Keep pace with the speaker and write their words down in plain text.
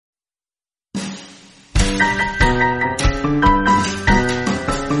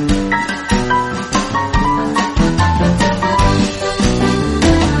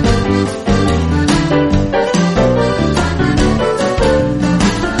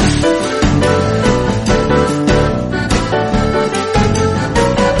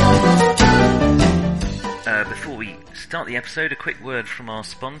The episode, a quick word from our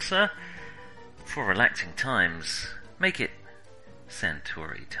sponsor. For relaxing times, make it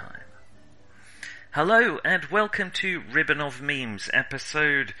Centauri time. Hello and welcome to Ribbon of Memes,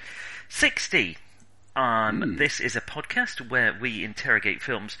 episode 60. This is a podcast where we interrogate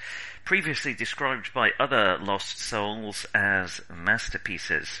films previously described by other lost souls as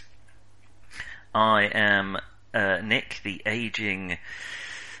masterpieces. I am Nick, the aging,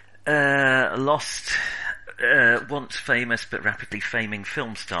 lost, once famous but rapidly faming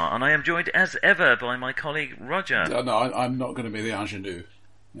film star, and I am joined as ever by my colleague Roger. No, I'm not going to be the ingenue.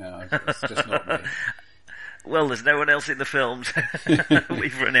 Yeah, it's just not me. Well, there's no one else in the films.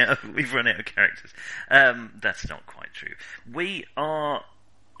 We've run out of characters. That's not quite true. We are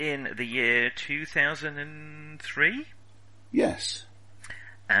in the year 2003. Yes.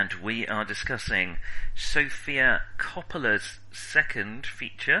 And we are discussing Sofia Coppola's second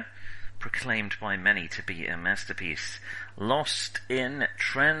feature, proclaimed by many to be a masterpiece, Lost in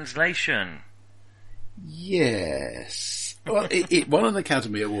Translation. Yes. Well, it won an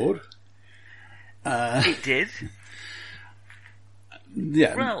Academy Award. It did.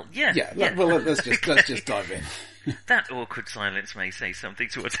 Yeah. Well, yeah. Yeah. Well, let's just dive in. That awkward silence may say something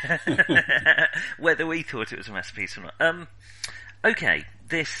towards whether we thought it was a masterpiece or not. Okay,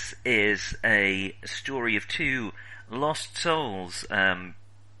 this is a story of two lost souls. The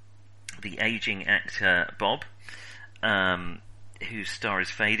aging actor Bob, whose star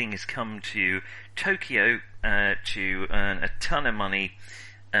is fading, has come to Tokyo to earn a ton of money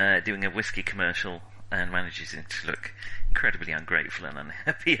doing a whiskey commercial, and manages to look incredibly ungrateful and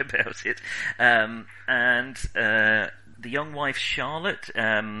unhappy about it. And the young wife Charlotte,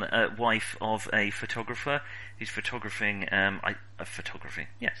 wife of a photographer who's photographing, photographing,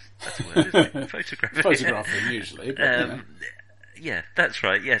 yes, that's the word, isn't it? Photographing usually, but, yeah, that's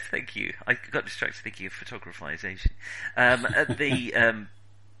right. Yes, thank you. I got distracted thinking of photographization.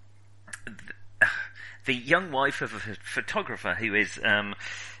 The young wife of a photographer who is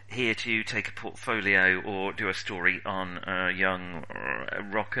here to take a portfolio or do a story on a young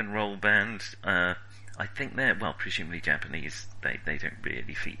rock and roll band. I think they're, well, presumably Japanese. They don't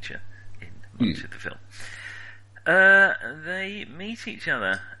really feature in much of the film. They meet each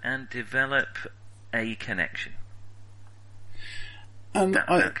other and develop a connection. And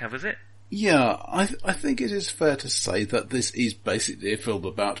that covers it. Yeah, I think it is fair to say that this is basically a film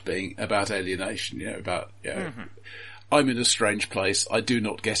about alienation. I'm in a strange place. I do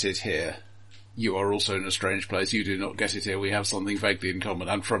not get it here. You are also in a strange place. You do not get it here. We have something vaguely in common,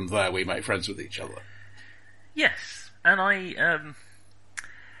 and from there we make friends with each other. Yes, and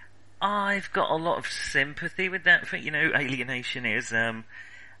I've got a lot of sympathy with that. Alienation is a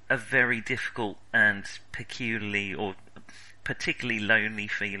very difficult and particularly lonely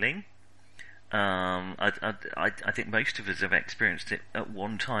feeling. I think most of us have experienced it at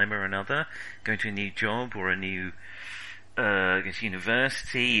one time or another, going to a new job or a new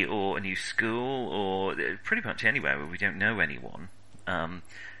university or a new school or pretty much anywhere where we don't know anyone.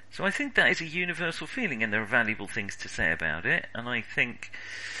 So I think that is a universal feeling, and there are valuable things to say about it. And I think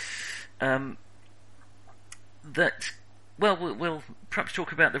that, well, we'll perhaps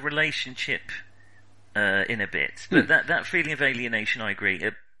talk about the relationship in a bit, but that feeling of alienation, I agree,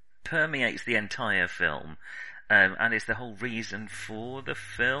 it permeates the entire film, and is the whole reason for the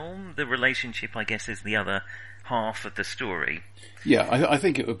film. The relationship, I guess, is the other half of the story. Yeah, I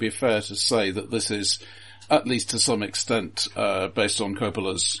think it would be fair to say that this is, at least to some extent, based on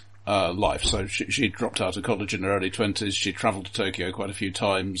Coppola's life. So she dropped out of college in her early 20s, she travelled to Tokyo quite a few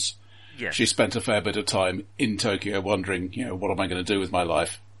times. Yes. She spent a fair bit of time in Tokyo wondering, what am I going to do with my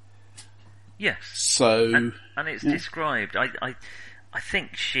life? Yes. So, and it's described. I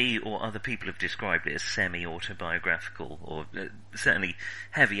think she or other people have described it as semi-autobiographical, or certainly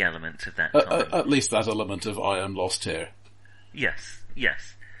heavy elements of that time. At least that element of I am lost here. Yes.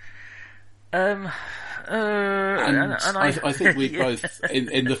 And I think we both,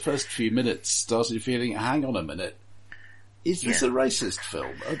 in the first few minutes, started feeling, hang on a minute, is this a racist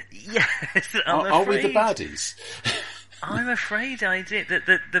film? Yes, are we the baddies? I'm afraid I did.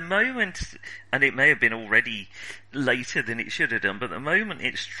 The moment, and it may have been already later than it should have done, but the moment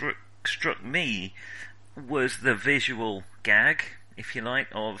it struck me was the visual gag, if you like,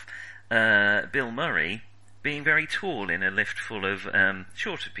 of Bill Murray being very tall in a lift full of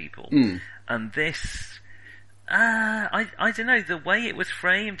shorter people. And this I don't know, the way it was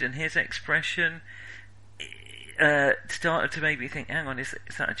framed and his expression started to make me think, hang on, is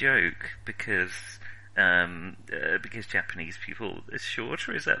that a joke? Because Japanese people are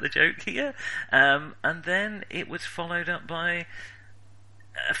shorter, is that the joke here? And then it was followed up by,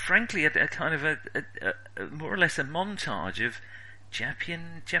 frankly, a kind of a more or less a montage of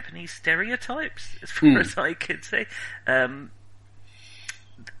Japanese stereotypes, as far as I could say. The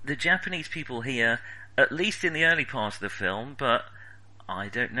Japanese people here, at least in the early part of the film, but I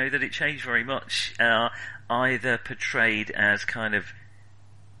don't know that it changed very much, either portrayed as kind of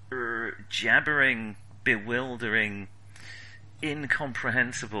jabbering, bewildering,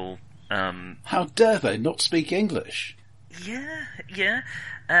 incomprehensible. How dare they not speak English? Yeah.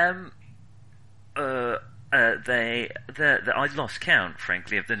 I lost count,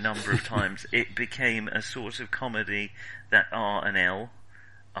 frankly, of the number of times it became a sort of comedy that R and L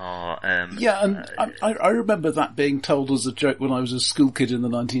are. I remember that being told as a joke when I was a school kid in the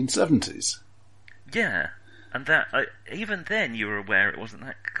 1970s. Yeah. And that, even then you were aware it wasn't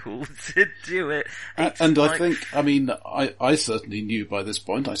that cool to do it. And I think, I certainly knew by this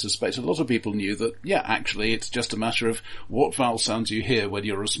point, I suspect a lot of people knew that, actually it's just a matter of what vowel sounds you hear when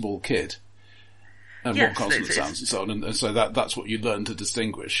you're a small kid. And what consonant sounds and so on. And so that's what you learn to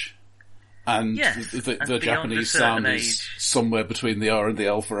distinguish. And the Japanese sound is somewhere between the R and the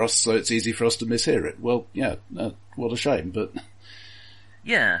L for us, so it's easy for us to mishear it. Well, what a shame, but...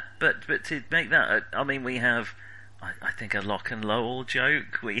 Yeah, but to make that, we have, I think, a Lock and Lowell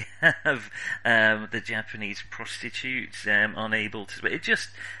joke. We have the Japanese prostitutes unable to. It just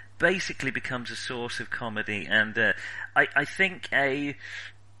basically becomes a source of comedy, and I think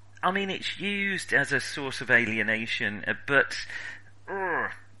it's used as a source of alienation, but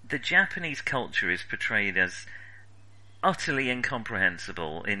the Japanese culture is portrayed as utterly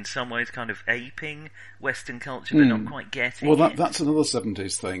incomprehensible, in some ways kind of aping Western culture, but not quite getting it. Well, that's another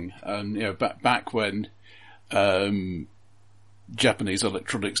 70s thing. Back when Japanese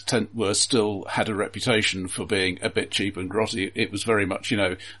electronics had a reputation for being a bit cheap and grotty, it was very much,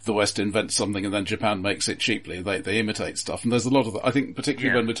 the West invents something and then Japan makes it cheaply. They imitate stuff. And there's a lot of that, I think,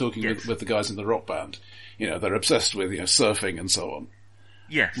 particularly when we're talking with the guys in the rock band. They're obsessed with, surfing and so on.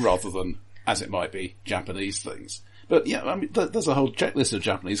 Yes. Rather than, as it might be, Japanese things. But there's a whole checklist of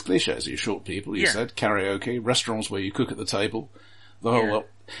Japanese cliches. You short people, you said, karaoke, restaurants where you cook at the table, the whole lot.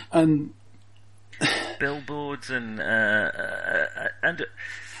 And billboards and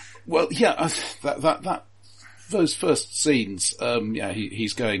those first scenes,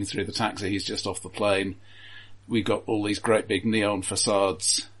 he's going through the taxi, he's just off the plane. We've got all these great big neon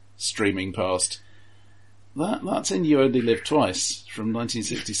facades streaming past. That's in You Only Live Twice from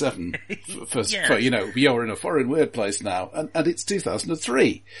 1967. You're in a foreign weird place now, and it's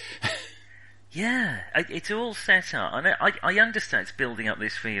 2003. Yeah, it's all set up, and I understand it's building up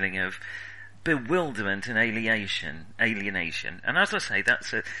this feeling of bewilderment and alienation. And as I say,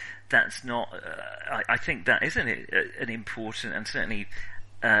 that's not. I think that isn't an important and certainly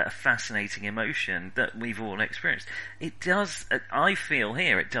a fascinating emotion that we've all experienced. It does. I feel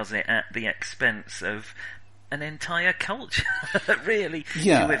here it does it at the expense of an entire culture, really,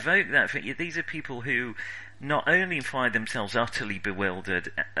 to evoke that. These are people who not only find themselves utterly bewildered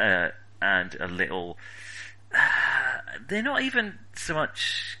and a little... they're not even so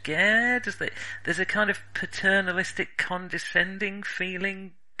much scared as there's a kind of paternalistic, condescending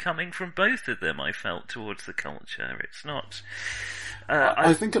feeling coming from both of them, I felt, towards the culture. It's not...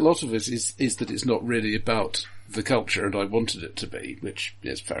 I think a lot of it is that it's not really about the culture, and I wanted it to be, which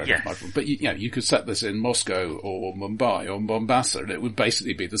is fair enough. But you could set this in Moscow or Mumbai or Mombasa, and it would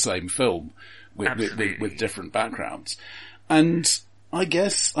basically be the same film with different backgrounds. And I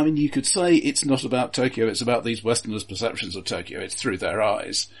guess, you could say it's not about Tokyo, it's about these Westerners' perceptions of Tokyo, it's through their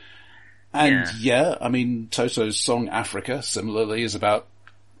eyes. And Toto's song Africa, similarly, is about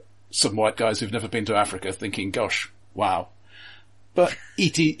some white guys who've never been to Africa thinking, gosh, wow. But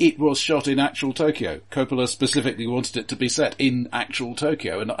it was shot in actual Tokyo. Coppola specifically wanted it to be set in actual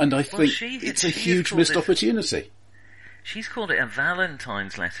Tokyo, and I think it's a huge missed opportunity. She's called it a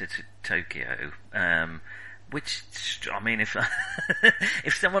Valentine's letter to Tokyo, which,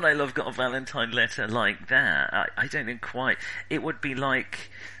 if someone I love got a Valentine letter like that, I don't think quite, it would be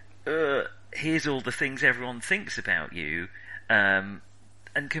like, here's all the things everyone thinks about you,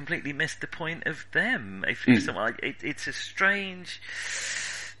 and completely missed the point of them. If someone, it's a strange,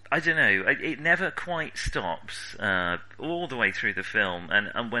 I don't know, it never quite stops, all the way through the film,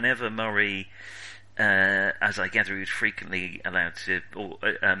 and whenever Murray, as I gather he was frequently allowed to, or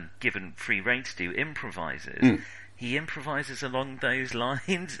given free rein to do, improvises, he improvises along those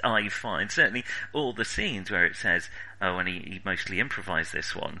lines, I find. Certainly all the scenes where it says, oh, and he mostly improvised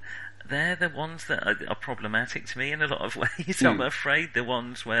this one, they're the ones that are problematic to me in a lot of ways, I'm afraid. The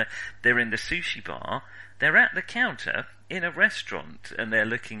ones where they're in the sushi bar, they're at the counter in a restaurant, and they're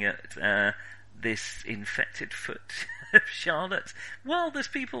looking at this infected foot of Charlotte's, while there's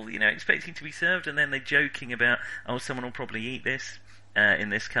people, expecting to be served, and then they're joking about, oh, someone will probably eat this in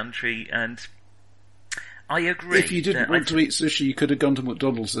this country, and I agree. If you didn't want to eat sushi, you could have gone to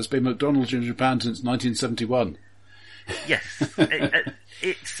McDonald's. There's been McDonald's in Japan since 1971. Yes.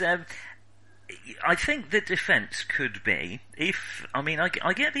 It's, I think the defence could be,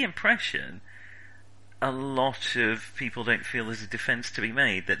 I get the impression a lot of people don't feel there's a defence to be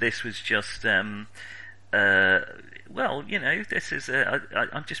made, that this was just, this is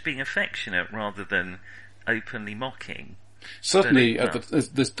I'm just being affectionate rather than openly mocking. Certainly,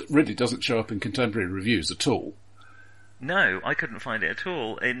 this really doesn't show up in contemporary reviews at all. No, I couldn't find it at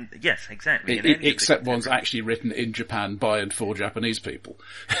all. Yes, exactly. Except ones actually written in Japan by and for Japanese people.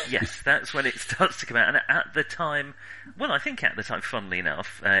 Yes, that's when it starts to come out. And at the time, funnily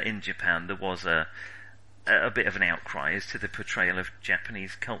enough, in Japan there was a bit of an outcry as to the portrayal of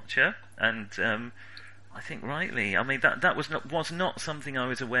Japanese culture, and I think rightly. That was not something I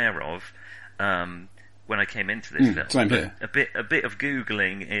was aware of when I came into this film. Same here. A bit of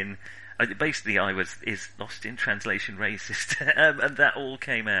googling in. Basically, is Lost in Translation racist, and that all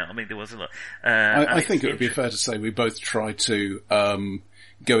came out. There was a lot. I think it would be fair to say we both try to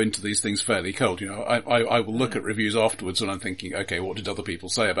go into these things fairly cold. I will look at reviews afterwards when I'm thinking, okay, what did other people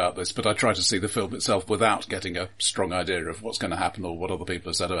say about this? But I try to see the film itself without getting a strong idea of what's going to happen or what other people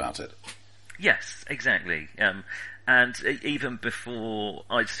have said about it. Yes, exactly. And even before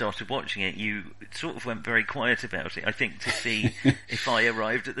I'd started watching it, you sort of went very quiet about it, I think, to see if I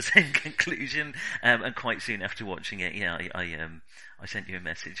arrived at the same conclusion. And quite soon after watching it, I sent you a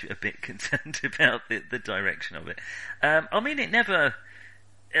message a bit concerned about the direction of it. It never,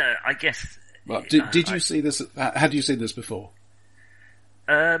 I guess... Well, did you see this, had you seen this before?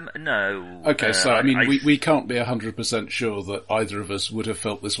 No. Okay, so we can't be 100% sure that either of us would have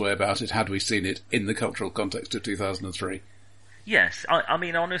felt this way about it had we seen it in the cultural context of 2003. Yes,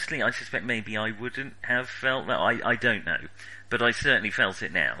 honestly, I suspect maybe I wouldn't have felt that. I don't know, but I certainly felt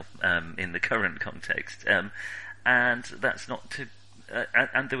it now in the current context, and that's not to.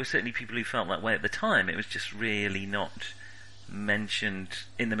 And there were certainly people who felt that way at the time. It was just really not mentioned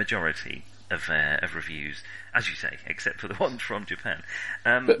in the majority of reviews, as you say, except for the ones from Japan.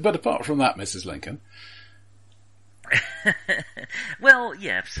 But apart from that, Mrs. Lincoln. Well,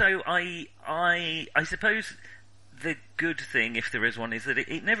 yeah. So I suppose the good thing, if there is one, is that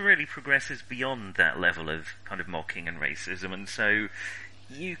it never really progresses beyond that level of kind of mocking and racism, and so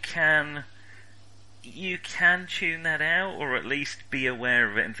you can tune that out, or at least be aware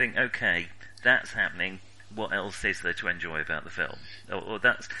of it and think, okay, that's happening. What else is there to enjoy about the film? Or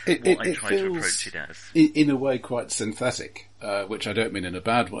that's what I try to approach it as. In a way, quite synthetic, which I don't mean in a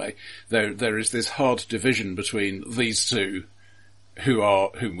bad way. There is this hard division between these two,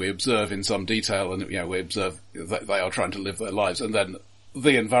 whom we observe in some detail, and we observe that they are trying to live their lives, and then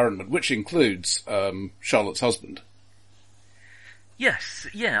the environment, which includes Charlotte's husband. Yes,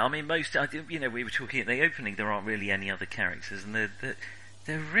 yeah. We were talking at the opening. There aren't really any other characters, and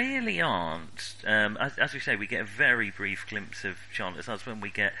there really aren't. As we say, we get a very brief glimpse of Charlotte's husband. We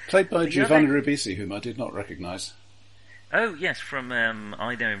get played by Giovanni Ribisi, whom I did not recognise. Oh yes, from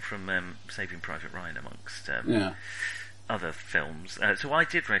I know him from Saving Private Ryan, amongst other films. So I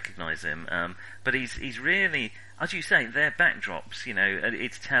did recognise him. But he's really, as you say, they're backdrops.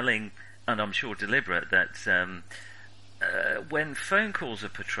 It's telling, and I'm sure deliberate, that when phone calls are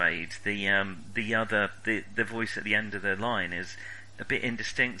portrayed, the voice at the end of the line is a bit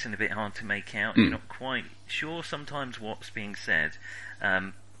indistinct and a bit hard to make out. You're not quite sure sometimes what's being said.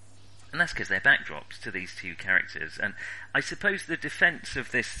 And that's because they're backdrops to these two characters. And I suppose the defence of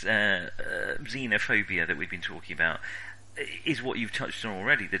this xenophobia that we've been talking about is what you've touched on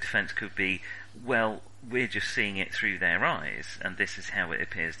already. The defence could be, well, we're just seeing it through their eyes, and this is how it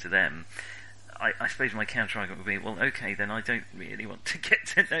appears to them. I suppose my counter-argument would be, well, okay, then I don't really want to get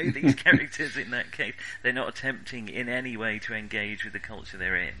to know these characters in that case. They're not attempting in any way to engage with the culture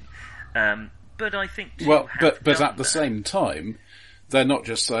they're in. But I think... But at the same time, they're not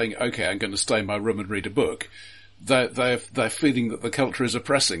just saying, okay, I'm going to stay in my room and read a book. They're feeling that the culture is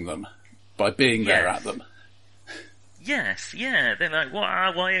oppressing them by being there at them. Yes, yeah. They're like,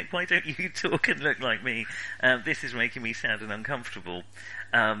 why don't you talk and look like me? This is making me sad and uncomfortable.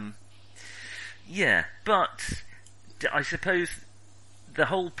 Yeah, but I suppose the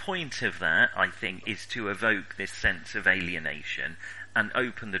whole point of that, I think, is to evoke this sense of alienation and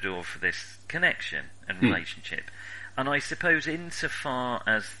open the door for this connection and relationship. And I suppose insofar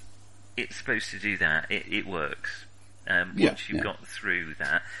as it's supposed to do that, it works. Once you've got through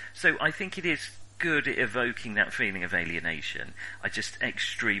that. So I think it is good at evoking that feeling of alienation. I'm just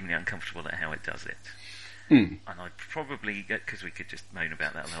extremely uncomfortable at how it does it. And I'd probably, because we could just moan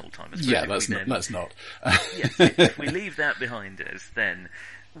about that the whole time. Yeah, let's not. Yes, if we leave that behind us, then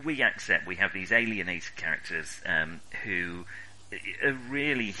we accept we have these alienated characters who are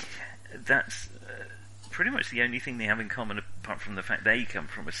really, that's pretty much the only thing they have in common, apart from the fact they come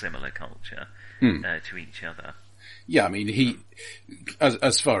from a similar culture to each other. Yeah, I mean, they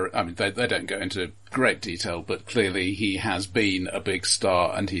don't go into great detail, but clearly he has been a big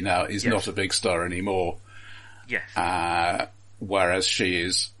star, and he now is not a big star anymore. Yes. Whereas she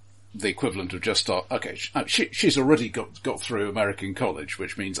is the equivalent of just she's already got through American college,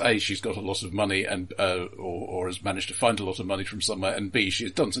 which means A, she's got a lot of money and, or has managed to find a lot of money from somewhere, and B,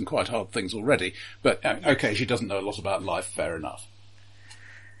 she's done some quite hard things already, but okay, she doesn't know a lot about life, fair enough.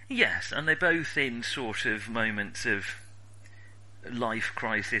 Yes, and they're both in sort of moments of life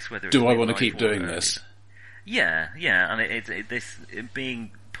crisis, whether it's... Do I want to keep doing this? Yeah, and this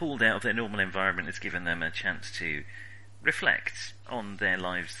being pulled out of their normal environment has given them a chance to reflect on their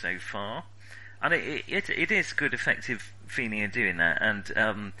lives so far. And it is good, effective feeling of doing that.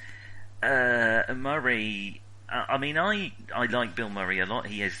 And Murray... I mean, I like Bill Murray a lot.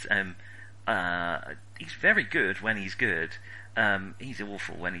 He is... he's very good when he's good. He's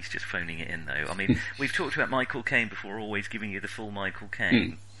awful when he's just phoning it in, though. I mean, we've talked about Michael Caine before, always giving you the full Michael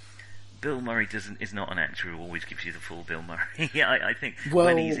Caine. Bill Murray is not an actor who always gives you the full Bill Murray. I think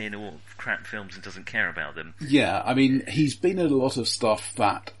when he's in all crap films and doesn't care about them. Yeah, I mean, he's been in a lot of stuff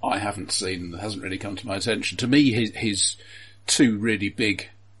that I haven't seen, that hasn't really come to my attention. To me, his two really big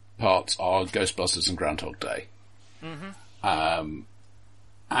parts are Ghostbusters and Groundhog Day.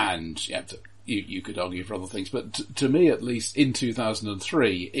 And yeah, you could argue for other things, but to me, at least in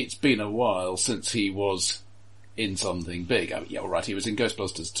 2003, it's been a while since he was in something big. Yeah, all right, he was in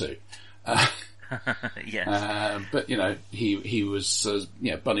Ghostbusters too. Yes. But he was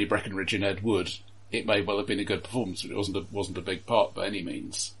Bunny Breckinridge in Ed Wood. It may well have been a good performance, but it wasn't a big part by any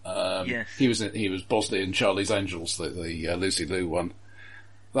means. Yes. He was Bosley in Charlie's Angels, the Lucy Liu one.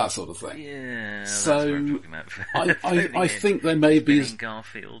 That sort of thing. Yeah, so that's what I'm talking about. I think there may be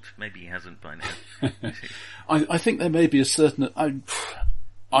Garfield. Maybe he hasn't by now. I think there may be a certain. I'm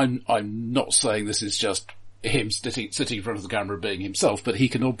not saying this is just him sitting in front of the camera being himself, but he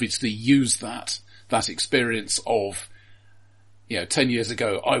can obviously use that experience of 10 years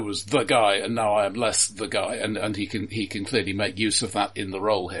ago I was the guy and now I am less the guy, and he can clearly make use of that in the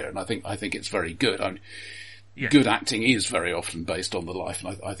role here, and I think it's very good. Good acting is very often based on the life,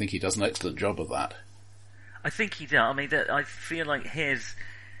 and I think he does an excellent job of that. I think he does. I mean, I feel like his...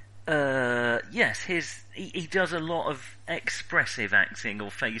 he does a lot of expressive acting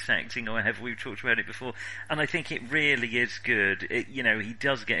or face acting or however we've talked about it before, and I think it really is good. He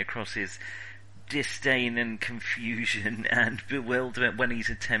does get across his disdain and confusion and bewilderment when he's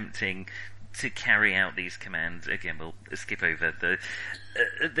attempting to carry out these commands. Again, we'll skip over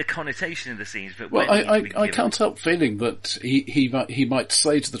the connotation of the scenes, but I can't help feeling that he might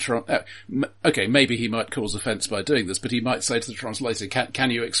say to the maybe he might cause offence by doing this, but he might say to the translator, "Can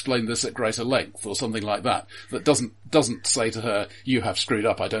you explain this at greater length?" or something like that. That doesn't say to her, "You have screwed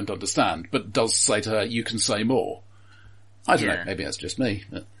up, I don't understand," but does say to her, "You can say more." I don't know. Maybe that's just me.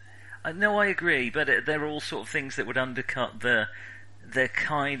 But... No, I agree, but they're all sort of things that would undercut the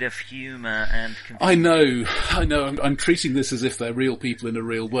kind of humour and... I know. I'm treating this as if they're real people in a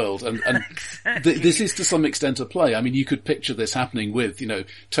real world, and exactly. This is to some extent a play. I mean, you could picture this happening with,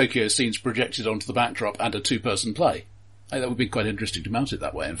 Tokyo scenes projected onto the backdrop and a two-person play. That would be quite interesting to mount it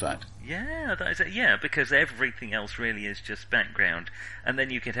that way, in fact. Yeah, because everything else really is just background, and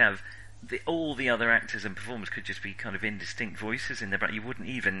then you could have... all the other actors and performers could just be kind of indistinct voices in the back. You wouldn't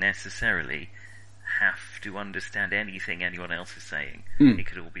even necessarily have to understand anything anyone else is saying. It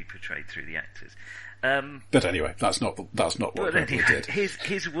could all be portrayed through the actors. But anyway, that's not what Redwood did.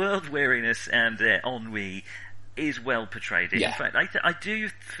 His world weariness and ennui is well portrayed. Yeah. In fact, I do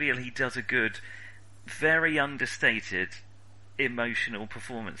feel he does a good, very understated, emotional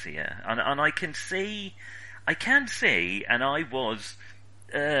performance here, and I can see, and I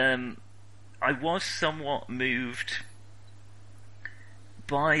was somewhat moved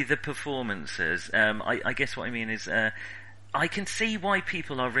by the performances. I guess what I mean is, I can see why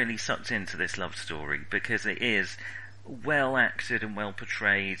people are really sucked into this love story, because it is well acted and well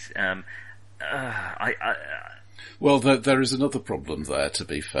portrayed. Well, there is another problem there, to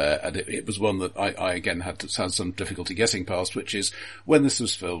be fair, and it was one that I again had some difficulty getting past, which is when this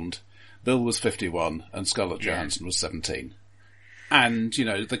was filmed, Bill was 51 and Scarlett Johansson was 17. And, you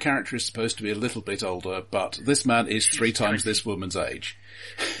know, the character is supposed to be a little bit older, but this man is 3 times this woman's age.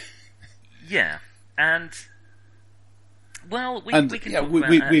 Yeah, and... Well, we can talk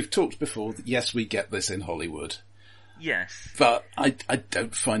about we've talked before that, yes, we get this in Hollywood. Yes. But I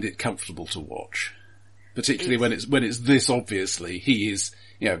don't find it comfortable to watch. Particularly when it's this obviously, he is,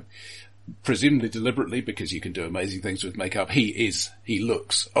 you know, presumably deliberately, because you can do amazing things with makeup, he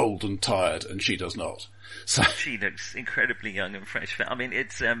looks old and tired, and she does not. So she looks incredibly young and fresh. I mean,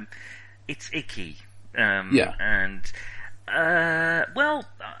 it's icky. Yeah. And, well,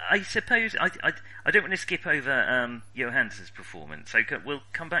 I suppose I don't want to skip over, Johansson's performance. So we'll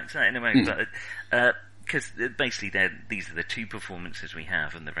come back to that in a moment, but, because basically these are the 2 performances we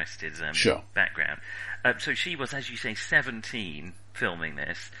have, and the rest is sure. background. So she was, as you say, 17 filming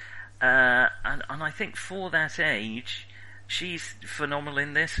this, and I think for that age, she's phenomenal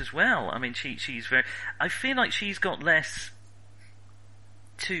in this as well. I mean, she's very. I feel like she's got less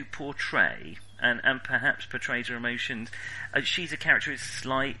to portray, and perhaps portrays her emotions. She's a character who's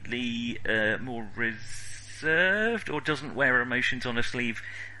slightly more reserved, or doesn't wear her emotions on her sleeve.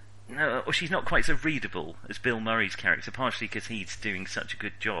 Or she's not quite so readable as Bill Murray's character, partially because he's doing such a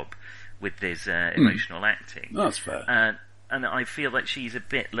good job with his emotional acting. That's fair. And I feel that she's a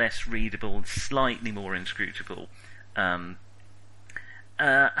bit less readable, slightly more inscrutable. And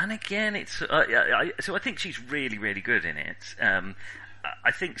again, it's so I think she's really, really good in it.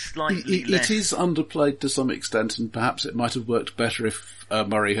 I think slightly less... It is underplayed to some extent, and perhaps it might have worked better if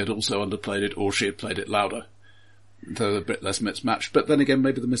Murray had also underplayed it, or she had played it louder. They're a bit less mismatched, but then again,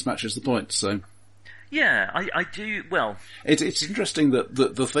 maybe the mismatch is the point, so... Yeah, I do, well... It's interesting that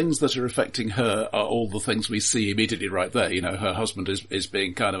the things that are affecting her are all the things we see immediately right there. You know, her husband is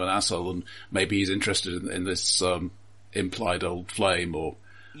being kind of an asshole, and maybe he's interested in this implied old flame or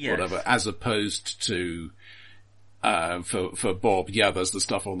whatever, as opposed to... for Bob, there's the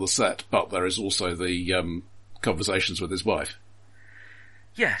stuff on the set, but there is also the conversations with his wife.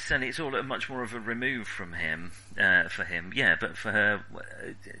 Yes, and it's all much more of a remove from him, for him, but for her,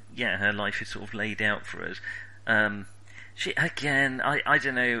 her life is sort of laid out for us. She, again, I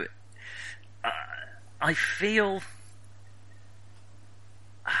don't know, I feel,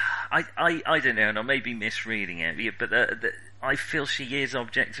 I don't know, and I may be misreading it, but I feel she is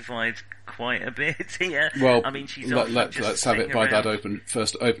objectied quite a bit here. Well, I mean, she's let's have it by that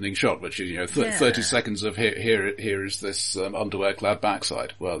opening shot, which is 30 seconds of here is this underwear-clad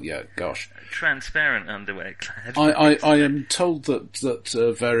backside. Well, yeah, gosh, transparent underwear-clad. I am told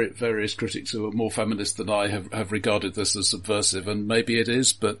that various critics who are more feminist than I have regarded this as subversive, and maybe it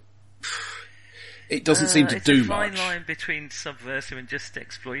is, but it doesn't seem to do much. It's a fine line between subversive and just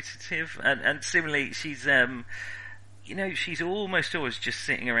exploitative, and similarly, she's she's almost always just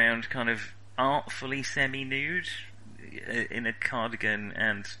sitting around kind of artfully semi-nude in a cardigan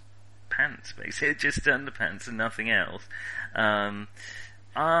and pants, basically. Just underpants and nothing else.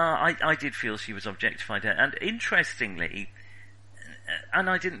 I did feel she was objectified there. And interestingly, and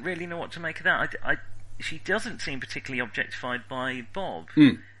I didn't really know what to make of that, she doesn't seem particularly objectified by Bob,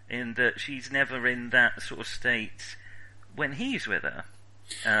 in that she's never in that sort of state when he's with her.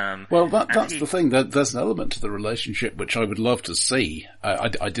 Well, that's the thing. There's an element to the relationship which I would love to see.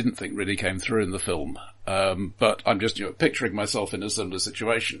 I didn't think really came through in the film, but I'm just picturing myself in a similar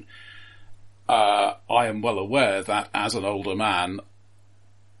situation. I am well aware that as an older man,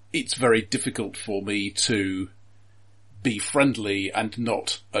 it's very difficult for me to be friendly and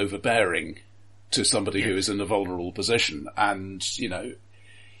not overbearing to somebody who is in a vulnerable position. And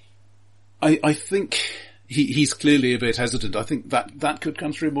I think he's clearly a bit hesitant. I think that could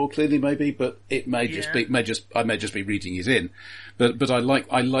come through more clearly, maybe, but it may I may just be reading it in. But I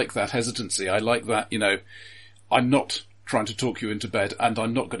like that hesitancy. I like that, I'm not trying to talk you into bed, and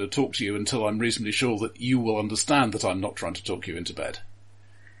I'm not going to talk to you until I'm reasonably sure that you will understand that I'm not trying to talk you into bed.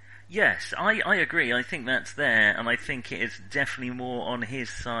 Yes, I agree. I think that's there, and I think it is definitely more on his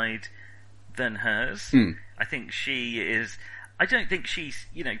side than hers. I think she is... I don't think she's,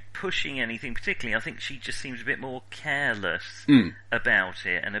 pushing anything particularly. I think she just seems a bit more careless about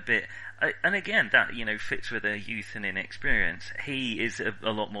it, and a bit... and again, that, fits with her youth and inexperience. He is a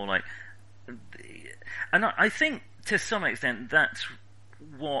lot more like... And I think, to some extent, that's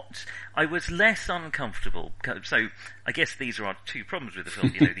what... I was less uncomfortable. So, I guess these are our 2 problems with the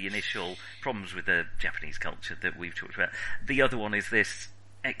film. The initial problems with the Japanese culture that we've talked about. The other one is this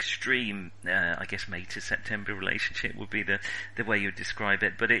extreme, I guess May to September relationship would be the way you would describe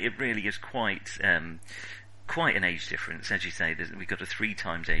it, but it really is quite quite an age difference, as you say. We've got a 3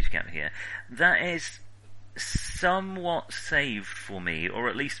 times age gap here. That is somewhat saved for me, or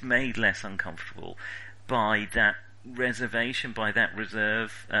at least made less uncomfortable by that reservation, by that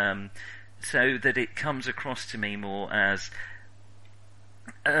reserve, so that it comes across to me more as,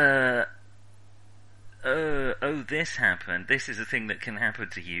 this happened. This is a thing that can happen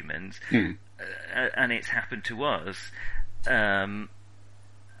to humans, and it's happened to us.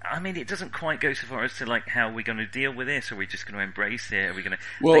 I mean, it doesn't quite go so far as to like, how are we going to deal with this? Are we just going to embrace it? Are we going to?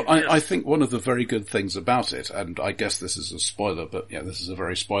 Well, I think one of the very good things about it, and I guess this is a spoiler, but yeah, this is a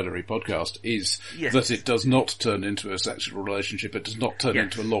very spoilery podcast, is that it does not turn into a sexual relationship. It does not turn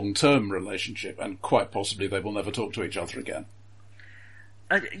into a long-term relationship, and quite possibly they will never talk to each other again.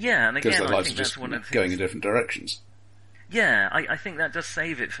 And again, because their I lives think are that's just one of the going things. in different directions. Yeah, I think that does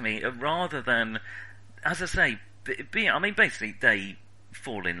save it for me, rather than, as I say, basically they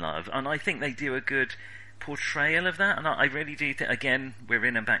fall in love, and I think they do a good portrayal of that, and I really do think, again, we're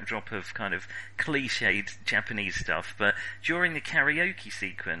in a backdrop of kind of cliched Japanese stuff, but during the karaoke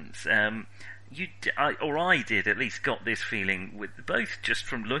sequence, I did at least, got this feeling with both just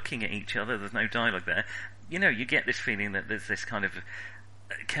from looking at each other, there's no dialogue there, you get this feeling that there's this kind of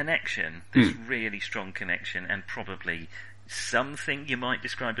connection, this really strong connection, and probably something you might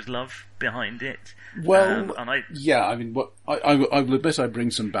describe as love behind it. Well, I will admit I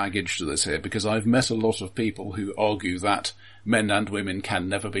bring some baggage to this here, because I've met a lot of people who argue that men and women can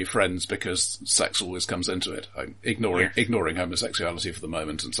never be friends because sex always comes into it. I'm ignoring homosexuality for the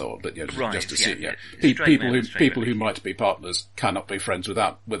moment and so on, but people who might be partners cannot be friends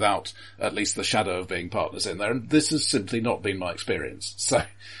without at least the shadow of being partners in there, and this has simply not been my experience. So,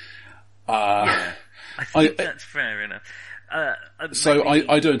 I think that's fair enough. So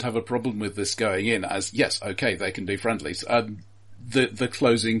I don't have a problem with this going in as, yes, okay, they can be friendly. The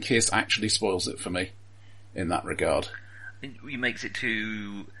closing kiss actually spoils it for me in that regard. It makes it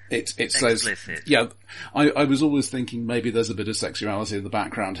too explicit. Says, I was always thinking maybe there's a bit of sexuality in the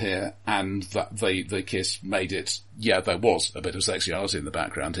background here, and that the kiss made it, there was a bit of sexuality in the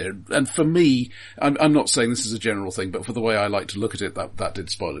background here. And for me, I'm not saying this is a general thing, but for the way I like to look at it, that did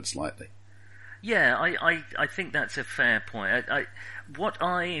spoil it slightly. Yeah, I think that's a fair point. What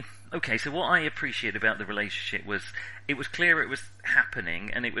I appreciate about the relationship was, it was clear it was happening,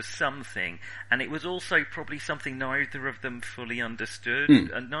 and it was something, and it was also probably something neither of them fully understood,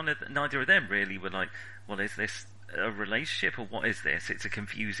 and neither of them really were like, well, is this a relationship, or what is this? It's a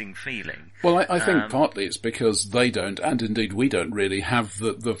confusing feeling. Well, I think partly it's because they don't, and indeed we don't really have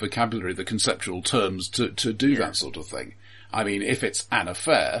the vocabulary, the conceptual terms to do that sort of thing. I mean, if it's an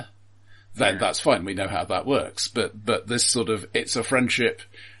affair, then that's fine, we know how that works. But this sort of, it's a friendship,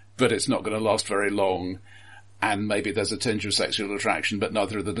 but it's not going to last very long, and maybe there's a tinge of sexual attraction, but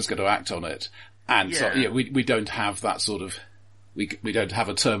neither of them is going to act on it. And so, we don't have that sort of, we don't have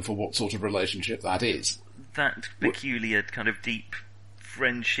a term for what sort of relationship that is. That peculiar kind of deep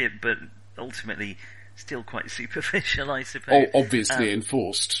friendship, but ultimately still quite superficial, I suppose. Obviously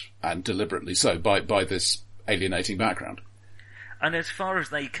enforced, and deliberately so, by this alienating background. And as far as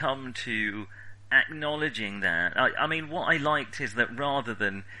they come to acknowledging that, I mean, what I liked is that rather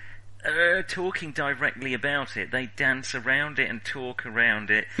than talking directly about it, they dance around it and talk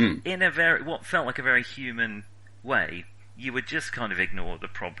around it in what felt like a very human way. You would just kind of ignore the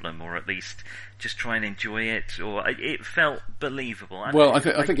problem, or at least just try and enjoy it, or it felt believable. Well,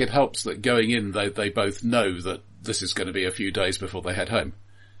 I think it helps that going in, they both know that this is going to be a few days before they head home.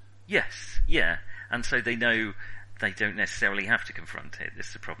 Yes, yeah. And so they know they don't necessarily have to confront it. This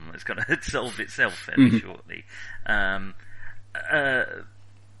is a problem that's going to solve itself fairly shortly.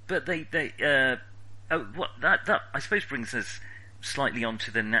 But that I suppose brings us slightly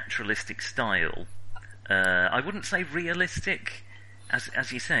onto the naturalistic style. I wouldn't say realistic,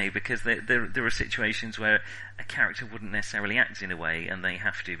 as you say, because there are situations where a character wouldn't necessarily act in a way, and they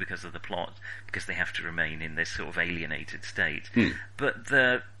have to because of the plot, because they have to remain in this sort of alienated state. But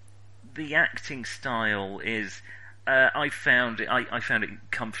the acting style is, I found it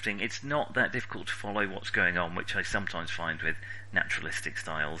comforting. It's not that difficult to follow what's going on, which I sometimes find with naturalistic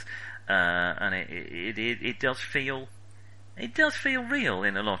styles, and it does feel real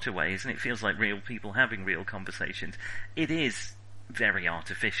in a lot of ways, and it feels like real people having real conversations. It is very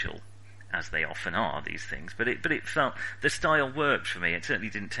artificial, as they often are, these things, but it felt, the style worked for me. It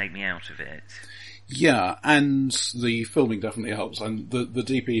certainly didn't take me out of it. Yeah, and the filming definitely helps, and the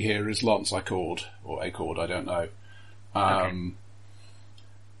DP here is Lance Acord, or Acord, I don't know. Okay.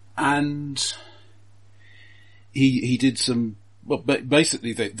 And he did some, well,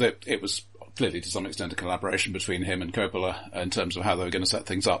 basically it was clearly to some extent a collaboration between him and Coppola in terms of how they were going to set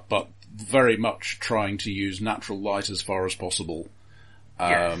things up, but very much trying to use natural light as far as possible.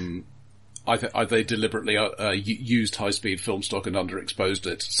 Yes. They deliberately used high-speed film stock and underexposed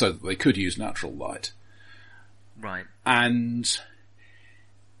it so that they could use natural light. Right. And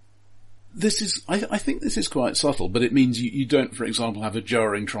this is, I think this is quite subtle, but it means you don't, for example, have a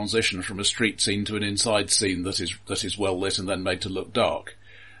jarring transition from a street scene to an inside scene that is well lit and then made to look dark.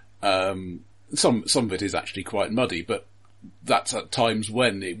 Some of it is actually quite muddy, but that's at times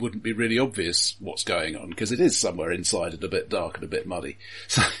when it wouldn't be really obvious what's going on, because it is somewhere inside and a bit dark and a bit muddy.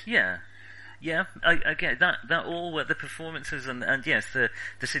 So, yeah. Yeah, I get that all the performances and yes, the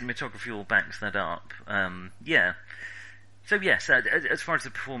cinematography all backs that up. Yeah. So yes, as far as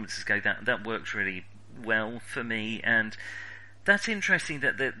the performances go, that works really well for me, and that's interesting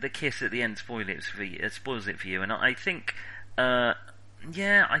that the kiss at the end spoils it for you, and I think, I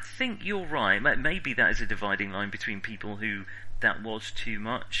think you're right. Maybe that is a dividing line between people who that was too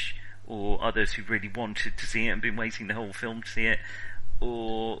much, or others who really wanted to see it and been waiting the whole film to see it,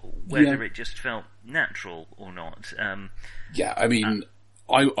 or whether it just felt natural or not. I mean,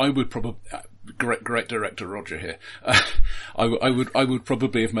 I would probably great director Roger here. I would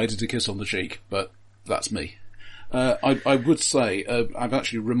probably have made it a kiss on the cheek, but that's me. I would say I'm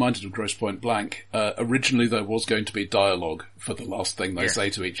actually reminded of Grosse Pointe Blank. Originally, there was going to be dialogue for the last thing they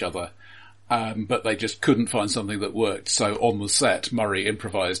say to each other, but they just couldn't find something that worked. So on the set, Murray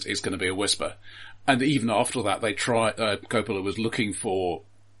improvised it's going to be a whisper. And even after that, Coppola was looking for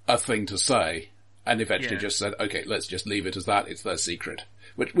a thing to say, and eventually just said, "Okay, let's just leave it as that. It's their secret,"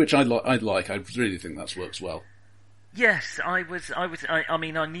 which I like. I really think that works well. Yes, I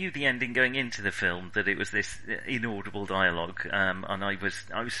mean, I knew the ending going into the film that it was this inaudible dialogue, and I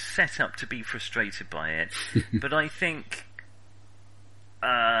was set up to be frustrated by it. But I think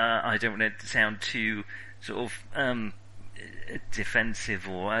I don't want to sound too sort of defensive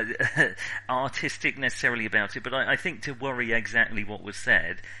or artistic necessarily about it, but I think to worry exactly what was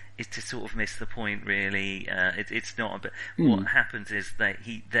said is to sort of miss the point, really. It's not, but what happens is that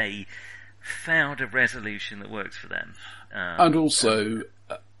they found a resolution that works for them. And also,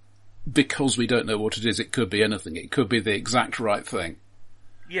 because we don't know what it is, it could be anything. It could be the exact right thing.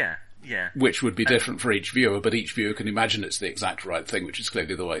 Yeah. Which would be different for each viewer, but each viewer can imagine it's the exact right thing, which is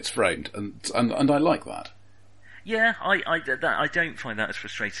clearly the way it's framed. And I like that. Yeah, I don't find that as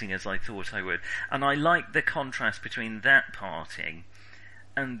frustrating as I thought I would. And I like the contrast between that parting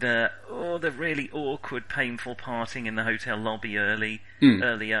and the really awkward, painful parting in the hotel lobby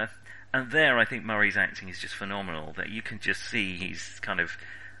earlier. And there I think Murray's acting is just phenomenal, that you can just see he's kind of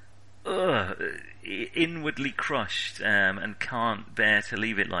inwardly crushed and can't bear to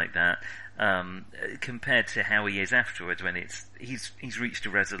leave it like that, compared to how he is afterwards when he's reached a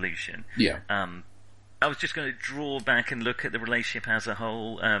resolution. Yeah. I was just going to draw back and look at the relationship as a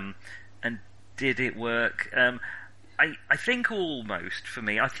whole, and did it work? I think almost, for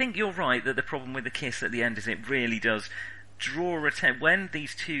me, I think you're right that the problem with the kiss at the end is it really does draw attention. When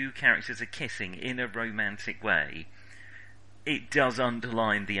these two characters are kissing in a romantic way, it does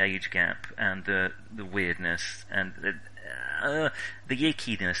underline the age gap and the weirdness and the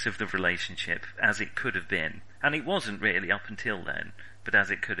ickiness of the relationship as it could have been. And it wasn't really up until then, but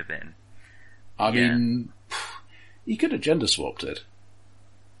as it could have been. I mean, you could have gender swapped it.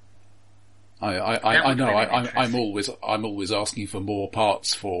 I know. I'm always asking for more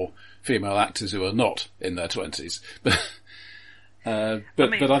parts for female actors who are not in their 20s, but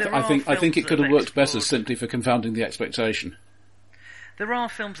I think it could have worked better simply for confounding the expectation. There are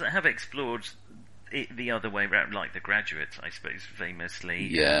films that have explored it the other way around, like The Graduate, I suppose, famously.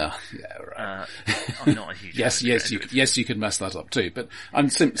 Yeah, right. I'm not a huge yes, you could mess that up too. But I'm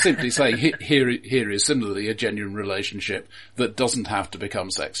simply saying here is similarly a genuine relationship that doesn't have to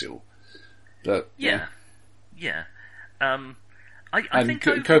become sexual. But, yeah. I think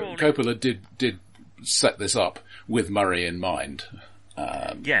Coppola did set this up with Murray in mind.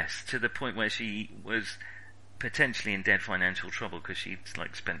 Yes, to the point where she was potentially in dead financial trouble because she'd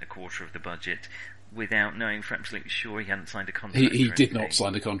spent a quarter of the budget without knowing for absolutely sure he hadn't signed a contract. He did not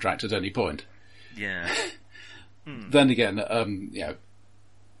sign a contract at any point. Yeah. Then again,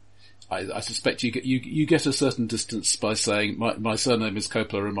 I suspect you get a certain distance by saying my surname is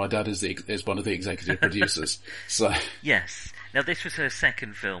Coppola and my dad is one of the executive producers. So yes. Now this was her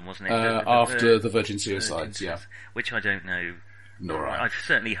second film, wasn't it? After the Virgin Suicides, yeah. Which I don't know. Nor I've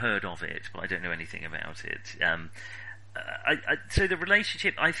certainly heard of it, but I don't know anything about it. So the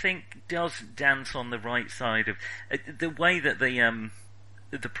relationship, I think, does dance on the right side of the way that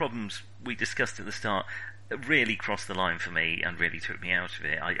the problems we discussed at the start really crossed the line for me and really took me out of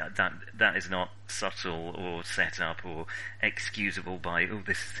it. That is not subtle or set up or excusable by,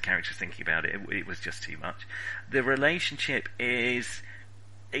 this is the character thinking about it. It was just too much. The relationship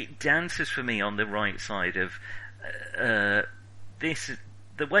it dances for me on the right side of this.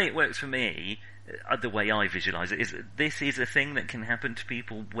 The way it works for me, the way I visualise it, is this is a thing that can happen to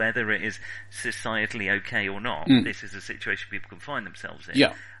people whether it is societally okay or not. This is a situation people can find themselves in.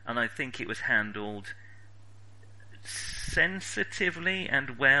 Yeah. And I think it was handled sensitively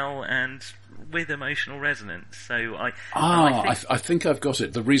and well and with emotional resonance. So I think I've got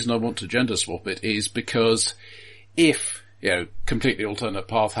it. The reason I want to gender swap it is because if, completely alternate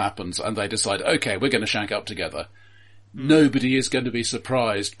path happens and they decide, okay, we're going to shank up together, nobody is going to be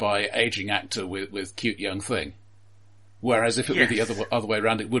surprised by aging actor with cute young thing. Whereas if it were the other way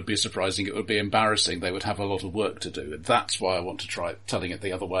around, it would be surprising, it would be embarrassing, they would have a lot of work to do. And that's why I want to try telling it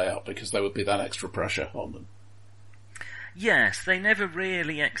the other way out, because there would be that extra pressure on them. Yes, they never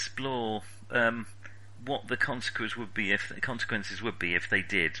really explore what the consequences would be if they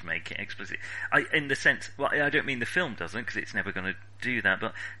did make it explicit. In the sense, I don't mean the film doesn't, because it's never going to do that,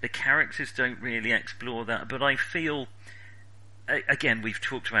 but the characters don't really explore that. But I feel, again, we've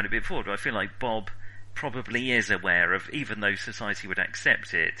talked about it before, but I feel like Bob probably is aware of, even though society would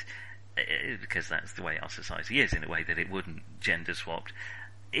accept it, because that's the way our society is, in a way that it wouldn't gender swapped,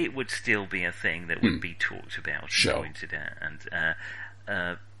 it would still be a thing that would be talked about and pointed at.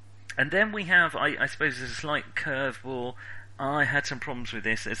 And then we have, I suppose there's a slight curveball. I had some problems with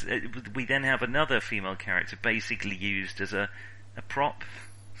this. We then have another female character basically used as a prop,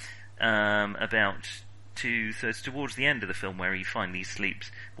 about two-thirds towards the end of the film, where he finally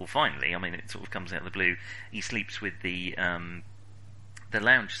sleeps. Well, finally, I mean, it sort of comes out of the blue. He sleeps with the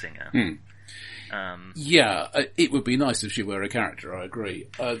lounge singer. It would be nice if she were a character, I agree.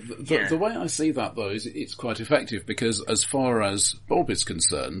 The way I see that, though, is it's quite effective, because as far as Bob is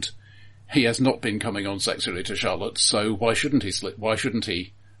concerned, he has not been coming on sexually to Charlotte, so why shouldn't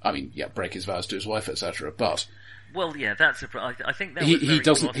he, break his vows to his wife, etc., but... Well, yeah, that's I think that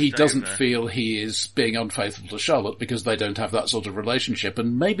he doesn't feel he is being unfaithful to Charlotte because they don't have that sort of relationship,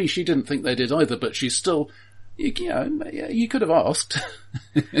 and maybe she didn't think they did either, but she's still, you could have asked.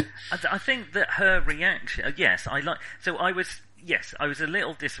 I think that her reaction, I was a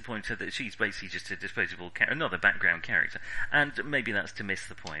little disappointed that she's basically just a disposable another background character, and maybe that's to miss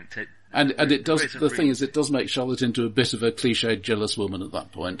the point. The thing is, it does make Charlotte into a bit of a cliched jealous woman at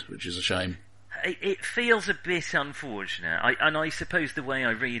that point, which is a shame. It feels a bit unfortunate, and I suppose the way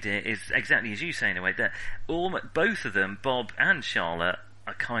I read it is exactly as you say, in a way, that both of them, Bob and Charlotte,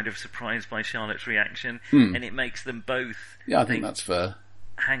 are kind of surprised by Charlotte's reaction, and it makes them both... Yeah, I think that's fair.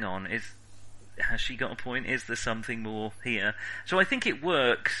 Hang on, has she got a point? Is there something more here? So I think it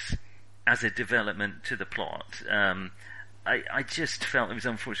works as a development to the plot. I just felt it was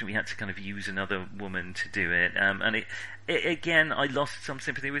unfortunate we had to kind of use another woman to do it, and it again, I lost some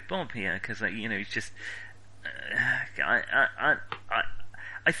sympathy with Bob here, because he's just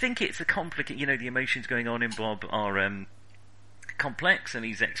I think it's a complicated, the emotions going on in Bob are complex, and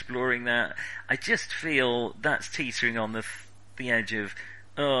he's exploring that. I just feel that's teetering on the edge of,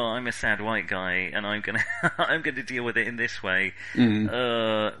 I'm a sad white guy, and I'm gonna deal with it in this way,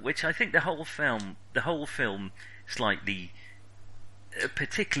 which I think the whole film slightly,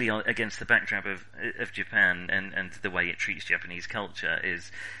 particularly against the backdrop of Japan and the way it treats Japanese culture,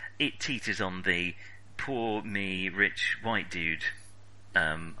 it teeters on the poor me, rich white dude.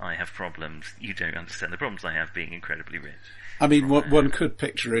 I have problems. You don't understand the problems I have being incredibly rich. I mean, one could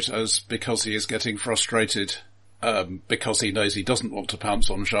picture it as, because he is getting frustrated, because he knows he doesn't want to pounce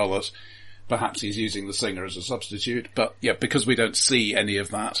on Charlotte, perhaps he's using the singer as a substitute. But yeah, because we don't see any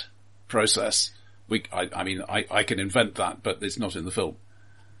of that process, I can invent that, but it's not in the film.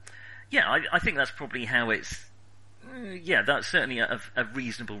 Yeah, I think that's probably how it's... Yeah, that's certainly a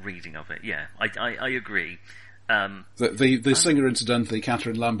reasonable reading of it, yeah. I agree. The singer, incidentally,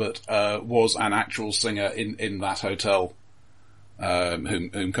 Catherine Lambert, was an actual singer in that hotel,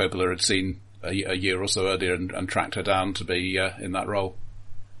 whom Coppola had seen a year or so earlier and tracked her down to be in that role.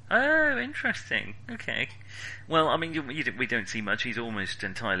 Oh, interesting. Okay. Well, I mean, we don't see much. He's almost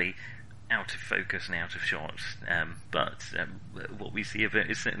entirely out of focus and out of shot, but what we see of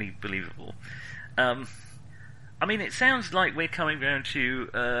it is certainly believable. I mean, it sounds like we're coming round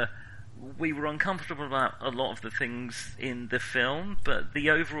to... we were uncomfortable about a lot of the things in the film, but the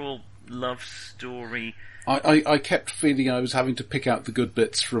overall love story... I kept feeling I was having to pick out the good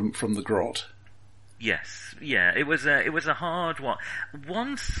bits from the grot. Yes, yeah, it was a hard one.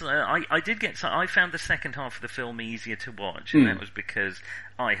 Once I found the second half of the film easier to watch, and that was because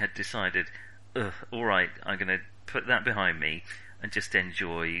I had decided all right, I'm going to put that behind me and just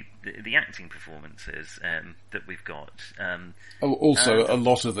enjoy the acting performances that we've got. Also, a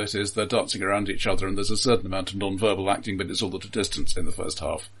lot of it is they're dancing around each other, and there's a certain amount of non-verbal acting, but it's all at a distance in the first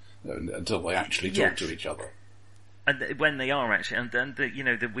half until they actually talk to each other. And when they are actually, and then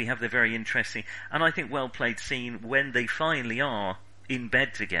we have the very interesting and I think well played scene when they finally are in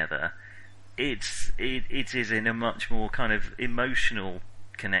bed together. It is in a much more kind of emotional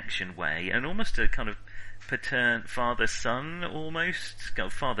connection way, and almost a kind of father-son almost.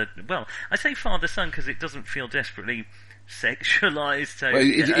 Well, I say father-son because it doesn't feel desperately sexualized. So well,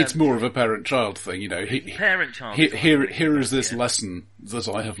 it's more of a parent-child thing, Parent-child. Here is this lesson that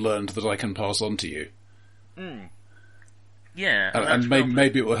I have learned that I can pass on to you. Mm. Yeah, and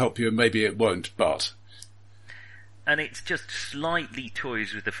maybe it will help you, and maybe it won't. But and it's just slightly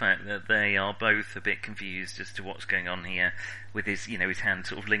toys with the fact that they are both a bit confused as to what's going on here, with his hand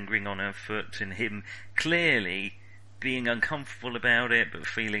sort of lingering on her foot, and him clearly being uncomfortable about it, but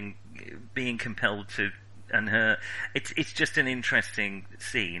being compelled to, and her. It's just an interesting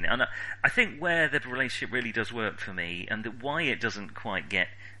scene, and I think where the relationship really does work for me, and why it doesn't quite get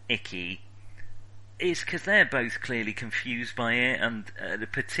icky, is because they're both clearly confused by it, and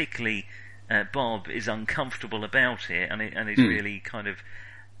particularly. Bob is uncomfortable about it, and is really kind of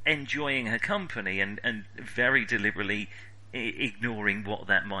enjoying her company, and very deliberately ignoring what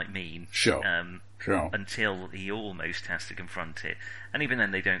that might mean. Sure. Until he almost has to confront it, and even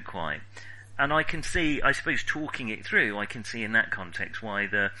then they don't quite. And I can see, I suppose, talking it through, I can see in that context why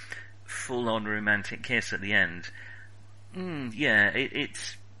the full-on romantic kiss at the end.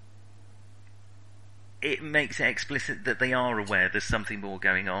 It makes it explicit that they are aware there's something more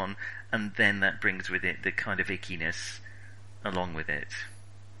going on, and then that brings with it the kind of ickiness along with it.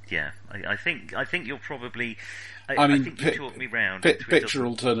 Yeah, I think you're probably. I think you talked me round. Picture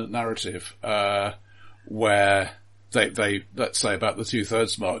alternate narrative where they let's say about the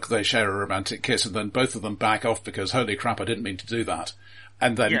 2/3 mark they share a romantic kiss, and then both of them back off because holy crap, I didn't mean to do that,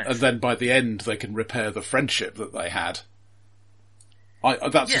 and then by the end they can repair the friendship that they had.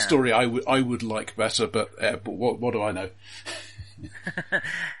 That's a story I would like better, but what do I know?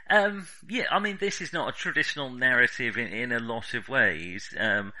 I mean, this is not a traditional narrative in a lot of ways,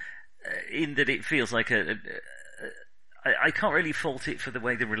 in that it feels like I can't really fault it for the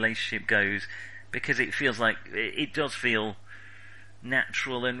way the relationship goes, because it feels like it does feel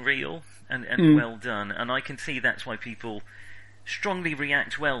natural and real and well done, and I can see that's why people strongly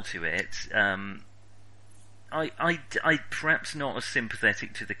react well to it. I perhaps not as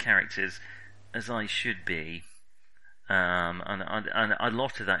sympathetic to the characters as I should be, and a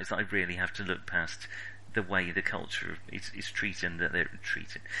lot of that is that I really have to look past the way the culture is treated, that they're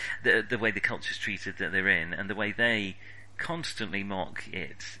treated, the way the culture is treated that they're in, and the way they constantly mock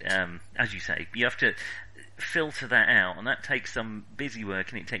it. As you say, you have to filter that out, and that takes some busy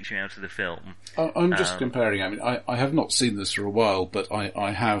work, and it takes you out of the film. I'm just comparing. I mean, I have not seen this for a while, but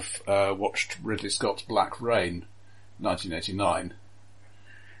I have watched Ridley Scott's Black Rain, 1989,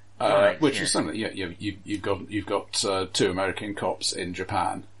 which is something. You've got two American cops in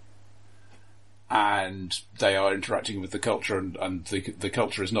Japan, and they are interacting with the culture, and the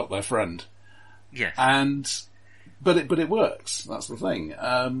culture is not their friend. Yes, but it works. That's the thing.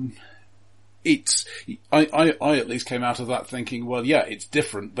 I at least came out of that thinking, well, yeah, it's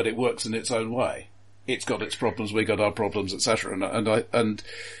different, but it works in its own way. It's got its problems, we got our problems, etc. And I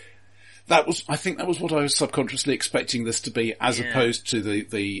think that was what I was subconsciously expecting this to be, as opposed to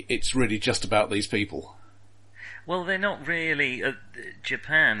the it's really just about these people. Well, they're not really.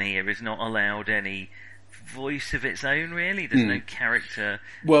 Japan here is not allowed any voice of its own, really. There's no character.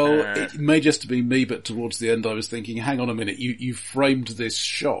 Well, it may just be me, but towards the end I was thinking, hang on a minute, you framed this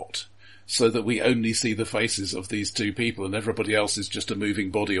shot so that we only see the faces of these two people, and everybody else is just a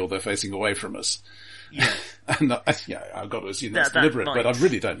moving body, or they're facing away from us. Yeah. And I've got to assume that's deliberate, but I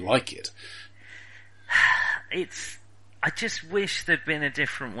really don't like it. I just wish there'd been a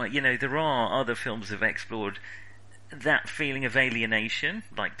different way. There are other films that have explored that feeling of alienation,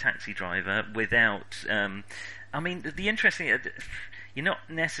 like Taxi Driver, without, the interesting, you're not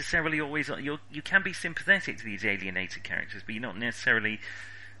necessarily always, you can be sympathetic to these alienated characters, but you're not necessarily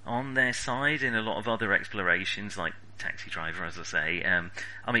on their side in a lot of other explorations, like Taxi Driver, as I say.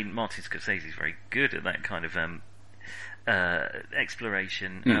 Martin Scorsese is very good at that kind of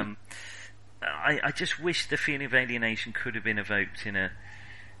exploration. I just wish the feeling of alienation could have been evoked in a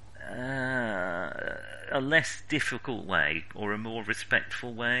less difficult way, or a more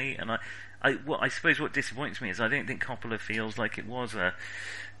respectful way. And I suppose what disappoints me is I don't think Coppola feels like it was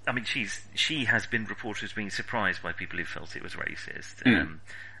she has been reported as being surprised by people who felt it was racist.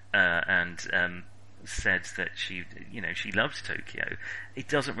 and said that she loves Tokyo. It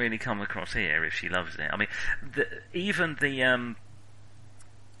doesn't really come across here if she loves it. I mean, even the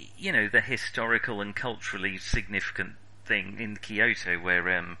historical and culturally significant thing in Kyoto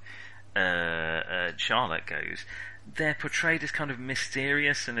where Charlotte goes, they're portrayed as kind of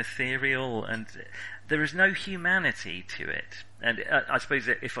mysterious and ethereal, and there is no humanity to it. And I suppose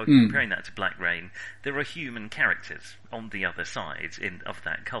that if I'm comparing that to Black Rain, there are human characters on the other side of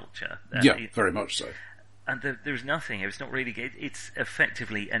that culture. Very much so. And there's nothing. It's not really. It's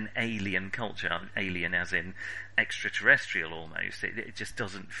effectively an alien culture. Alien as in extraterrestrial, almost. It just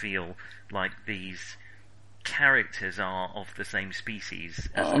doesn't feel like these characters are of the same species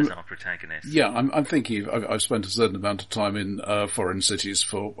as our protagonists. Yeah, I'm thinking I've spent a certain amount of time in foreign cities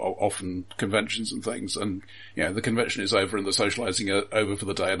for often conventions and things, and the convention is over and the socialising over for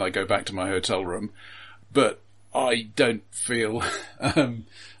the day, and I go back to my hotel room, but I don't feel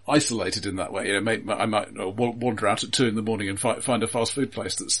isolated in that way. I might wander out at 2 a.m. and find a fast food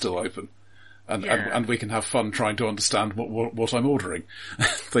place that's still open. And we can have fun trying to understand what I'm ordering,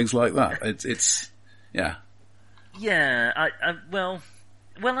 things like that. It's Yeah, well,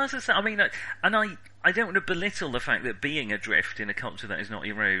 as I say, I mean, and I don't want to belittle the fact that being adrift in a culture that is not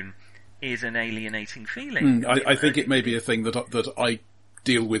your own is an alienating feeling. I think it may be a thing that I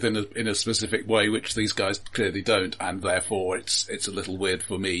deal with in a specific way, which these guys clearly don't, and therefore it's a little weird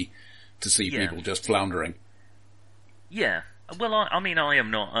for me to see people just floundering. Yeah, well, I mean, I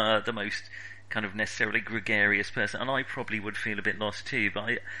am not the most kind of necessarily gregarious person, and I probably would feel a bit lost too,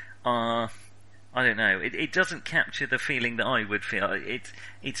 but I don't know. It doesn't capture the feeling that I would feel.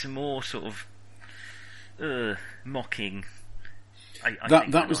 It's more sort of mocking.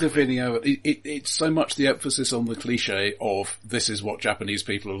 That was the feeling of it. It's so much the emphasis on the cliche of this is what Japanese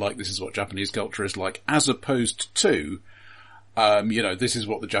people are like, this is what Japanese culture is like, as opposed to, this is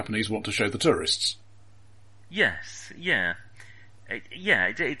what the Japanese want to show the tourists. Yes, yeah.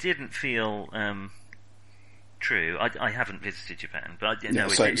 It didn't feel true. I haven't visited Japan, but I know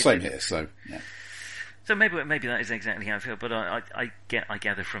same here. So yeah. So maybe that is exactly how I feel. But I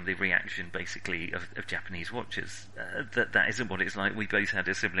gather from the reaction basically of Japanese watchers that isn't what it's like. We both had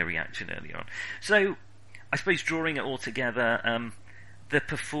a similar reaction earlier on. So I suppose drawing it all together, the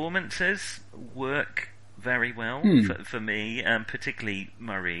performances work very well for me, particularly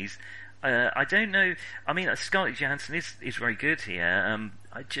Murray's. I don't know. I mean, Scarlett Johansson is very good here.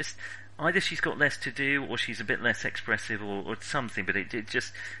 Either she's got less to do, or she's a bit less expressive, or something. But it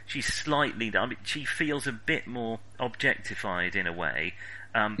just she's slightly. I mean, she feels a bit more objectified in a way.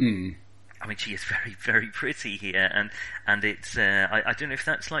 I mean, she is very, very pretty here, and it's. I don't know if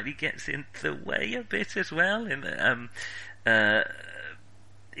that slightly gets in the way a bit as well. In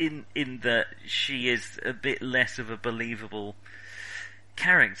that she is a bit less of a believable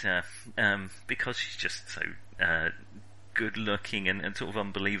character, because she's just so good looking and sort of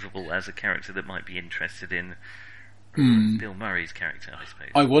unbelievable as a character that might be interested in Bill Murray's character, I suppose.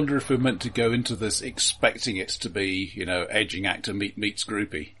 I wonder if we're meant to go into this expecting it to be, edging actor meets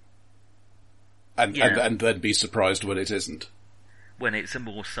groupie. And then be surprised when it isn't. When it's a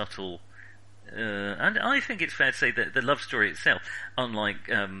more subtle, and I think it's fair to say that the love story itself, unlike,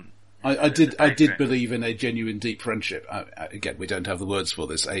 I did believe in a genuine deep friendship. Again, we don't have the words for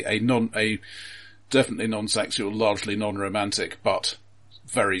this. A definitely non-sexual, largely non-romantic, but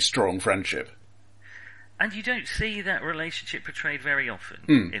very strong friendship. And you don't see that relationship portrayed very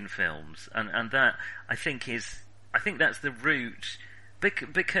often in films, and that I think that's the root,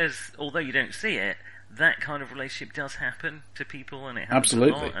 because although you don't see it, that kind of relationship does happen to people, and it happens a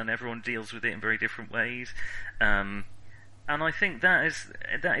lot, and everyone deals with it in very different ways. And I think that is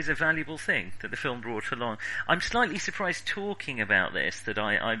a valuable thing that the film brought along. I'm slightly surprised talking about this, that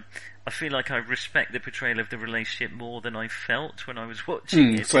I feel like I respect the portrayal of the relationship more than I felt when I was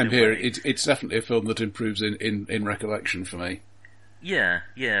watching it. Same here. It's definitely a film that improves in recollection for me. Yeah,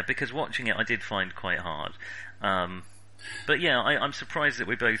 because watching it I did find quite hard. But yeah, I'm surprised that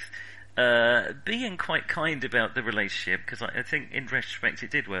we're both being quite kind about the relationship, because I think in retrospect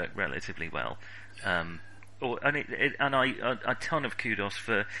it did work relatively well. A ton of kudos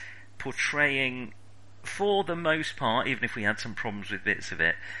for portraying, for the most part, even if we had some problems with bits of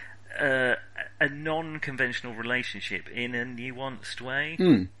it, a non-conventional relationship in a nuanced way.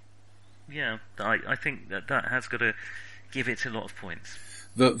 Yeah, I think that has got to give it a lot of points.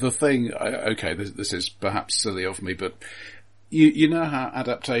 The thing, okay, this is perhaps silly of me, but you know how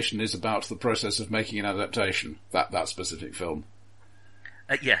adaptation is about the process of making an adaptation, that specific film.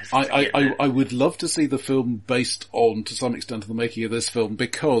 Yes. I would love to see the film based on, to some extent, the making of this film,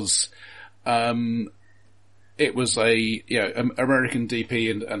 because it was a American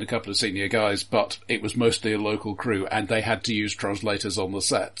DP and a couple of senior guys, but it was mostly a local crew, and they had to use translators on the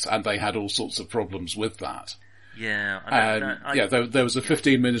sets, and they had all sorts of problems with that. Yeah, there was a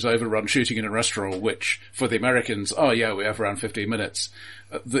 15-minute overrun shooting in a restaurant, which for the Americans, we have around 15 minutes.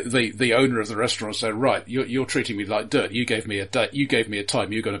 The owner of the restaurant said, "Right, you're treating me like dirt. You gave me a date. You gave me a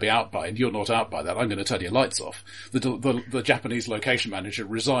time. You're going to be out by, and you're not out by that. I'm going to turn your lights off." The Japanese location manager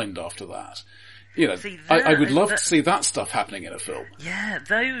resigned after that. I would love to see that stuff happening in a film. Yeah,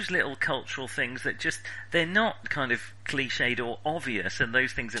 those little cultural things that they're not kind of cliched or obvious, and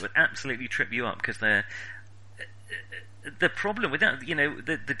those things that would absolutely trip you up because they're. The problem with that,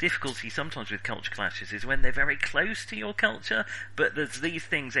 the difficulty sometimes with culture clashes is when they're very close to your culture, but there's these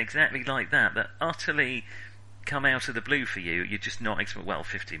things exactly like that utterly come out of the blue for you. You're just not expecting,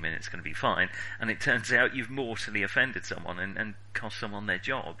 15 minutes is going to be fine, and it turns out you've mortally offended someone and cost someone their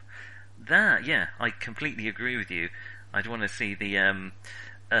job. I completely agree with you. I'd want to see the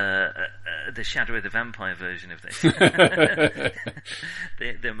Shadow of the Vampire version of this.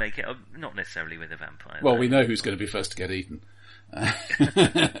 They'll make it not necessarily with a vampire. Well, we know who's going to be first to get eaten.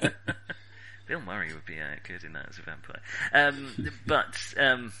 Bill Murray would be good in that as a vampire.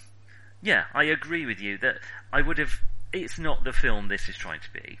 I agree with you that I would have. It's not the film this is trying to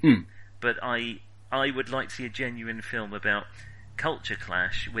be, but I would like to see a genuine film about culture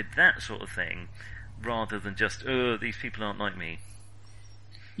clash with that sort of thing, rather than just these people aren't like me.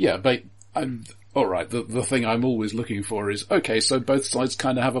 Yeah, but all right. The thing I'm always looking for is, okay, so both sides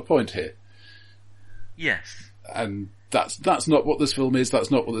kind of have a point here. Yes, and that's not what this film is. That's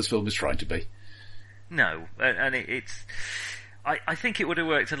not what this film is trying to be. No, and it's. I think it would have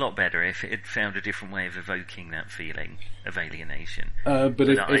worked a lot better if it had found a different way of evoking that feeling of alienation. But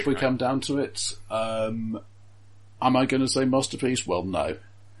if we come down to it, am I going to say masterpiece? Well, no.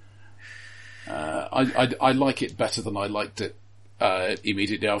 I like it better than I liked it.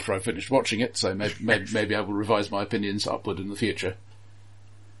 Immediately after I finished watching it, so maybe I will revise my opinions upward in the future.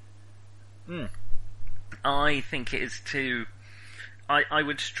 I think it is too. I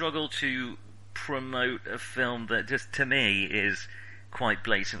would struggle to promote a film that just to me is quite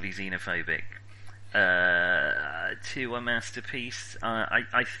blatantly xenophobic to a masterpiece.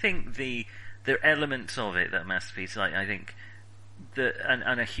 I think there are elements of it that masterpiece. I think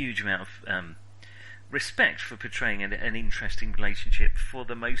and a huge amount of. Respect for portraying an interesting relationship, for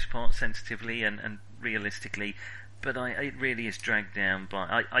the most part sensitively and realistically, but it really is dragged down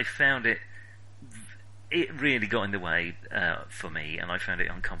by. I found it really got in the way for me, and I found it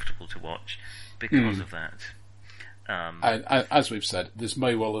uncomfortable to watch because of that. And as we've said, this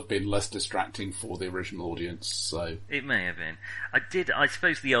may well have been less distracting for the original audience, so it may have been. I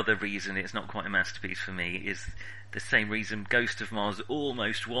suppose the other reason it's not quite a masterpiece for me is the same reason Ghost of Mars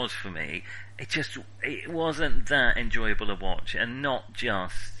almost was for me. It wasn't that enjoyable a watch, and not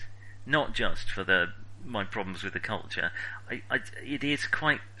just for my problems with the culture. It is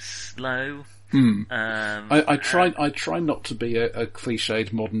quite slow. I try not to be a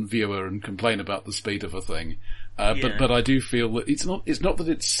cliched modern viewer and complain about the speed of a thing. But I do feel that it's not that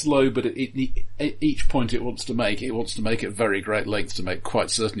it's slow, but each point it wants to make at very great lengths to make quite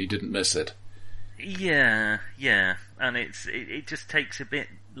certain you didn't miss it. Yeah, and it just takes a bit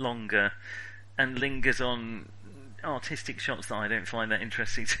longer and lingers on artistic shots that I don't find that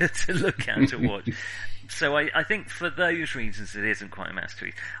interesting to look at, to watch. So I think for those reasons it isn't quite a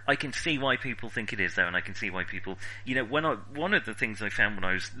masterpiece. I can see why people think it is though, and I can see why people, one of the things I found when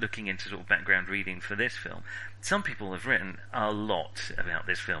I was looking into sort of background reading for this film, some people have written a lot about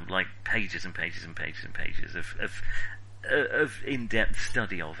this film, like pages and pages and pages and pages of in-depth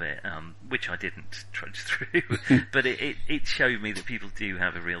study of it, which I didn't trudge through, but it showed me that people do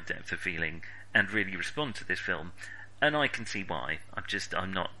have a real depth of feeling and really respond to this film, and I can see why.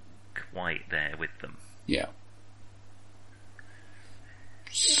 I'm not quite there with them. Yeah.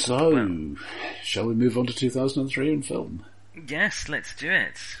 So, shall we move on to 2003 in film? Yes, let's do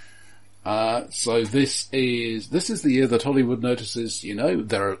it. So this is the year that Hollywood notices,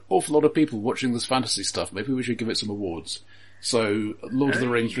 there are an awful lot of people watching this fantasy stuff. Maybe we should give it some awards. So, Lord of the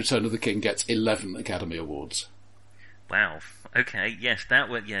Rings: Return of the King gets 11 Academy Awards. Wow. Okay. Yes,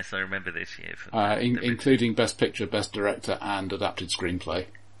 yes, I remember this year. Including Best Picture, Best Director, and Adapted Screenplay.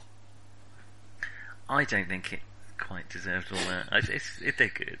 I don't think it quite deserved all that. They're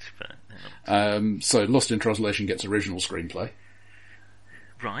good, but... So, Lost in Translation gets Original Screenplay.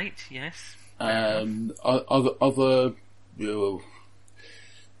 Right, yes. Other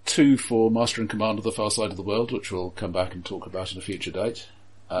two for Master and Commander: The Far Side of the World, which we'll come back and talk about in a future date.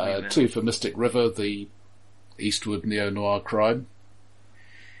 Two for Mystic River, the Eastwood neo-noir crime.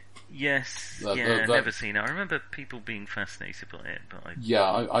 Yes, never seen it. I remember people being fascinated by it, but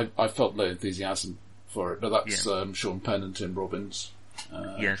I felt no enthusiasm for it. But that's Sean Penn and Tim Robbins,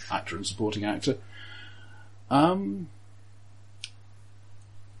 actor and supporting actor.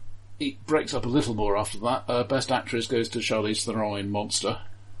 It breaks up a little more after that. Best Actress goes to Charlize Theron in Monster.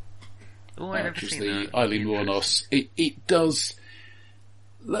 Oh, I never which is seen the that. Eileen Wuornos. It does.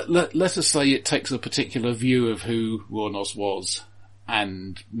 Let us say it takes a particular view of who Wuornos was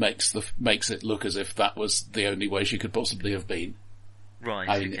and makes it look as if that was the only way she could possibly have been.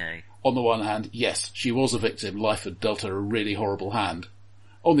 Right. Okay. On the one hand, yes, she was a victim. Life had dealt her a really horrible hand.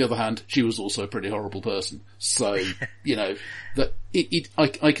 On the other hand, she was also a pretty horrible person. So, that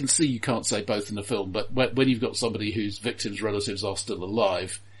I can see you can't say both in the film, but when you've got somebody whose victims' relatives are still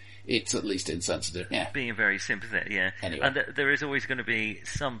alive, it's at least insensitive. Yeah. Being very sympathetic, yeah. Anyway. And there is always going to be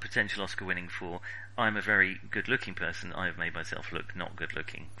some potential Oscar winning for, I'm a very good-looking person, I have made myself look not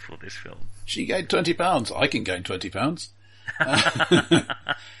good-looking for this film. She gained 20 pounds. I can gain 20 pounds.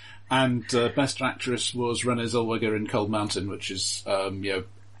 And Best Actress was Renée Zellweger in Cold Mountain, which is,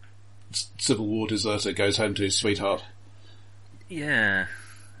 Civil War deserter goes home to his sweetheart. Yeah.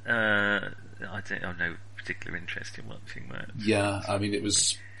 I don't have no particular interest in watching that. Yeah, I mean, it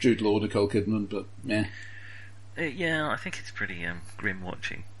was Jude Law, Nicole Kidman, but yeah. Yeah, I think it's pretty grim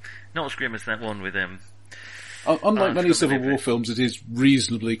watching. Not as grim as that one with unlike many Civil War films, it is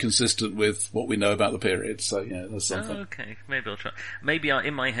reasonably consistent with what we know about the period, so yeah, there's something. Oh, okay, maybe I'll try. Maybe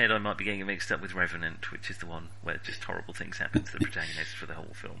in my head I might be getting it mixed up with Revenant, which is the one where just horrible things happen to the protagonist for the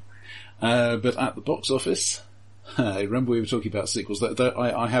whole film. But at the box office, I remember we were talking about sequels.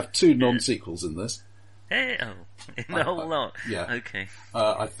 I have two non-sequels in this. Hey, in the whole lot? Yeah. Okay.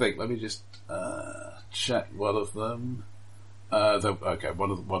 I think, let me just check one of them.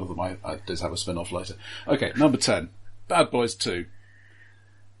 One of them I did have a spin-off later. Okay, number 10, Bad Boys 2.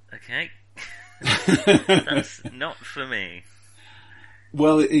 Okay. That's not for me.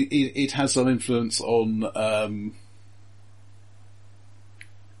 Well, it has some influence on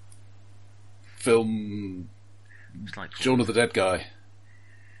film Like Shaun of the Dead guy.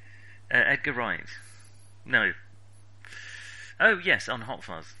 Edgar Wright. No. Oh, yes, on Hot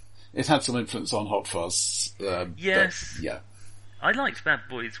Fuzz. It had some influence on Hot Fuzz. Yes. Yeah. I liked Bad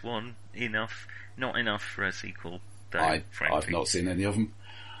Boys 1 enough. Not enough for a sequel, though, frankly. I've not seen any of them.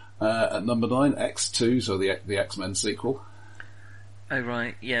 At number 9, X2, so the X-Men sequel. Oh,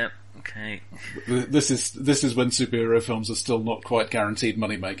 right, yeah, okay. This is when superhero films are still not quite guaranteed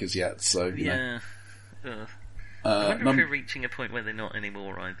moneymakers yet, so, you know. I wonder if we're reaching a point where they're not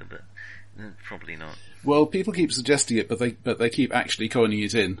anymore either, but probably not. Well, people keep suggesting it, but they keep actually coining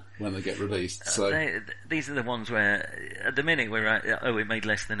it in when they get released. So these are the ones where, at the minute, we're at, it made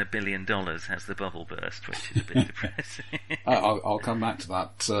less than $1 billion, has the bubble burst, which is a bit depressing. I'll come back to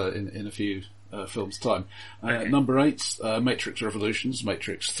that in a few films' time. Okay. Number 8, Matrix Revolutions,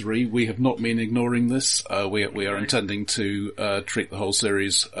 Matrix 3. We have not been ignoring this. We are intending to treat the whole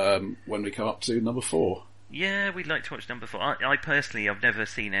series when we come up to number 4. Yeah, we'd like to watch number 4. I personally, I've never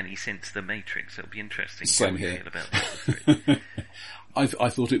seen any since The Matrix, so it'll be interesting Same to here. feel about the other 3. I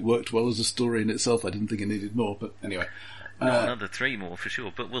thought it worked well as a story in itself. I didn't think it needed more, but anyway. Not another 3 more for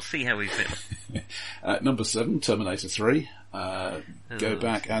sure, but we'll see how we feel. Number 7, Terminator 3. Go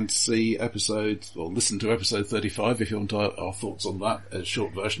back and see listen to episode 35 if you want our thoughts on that. A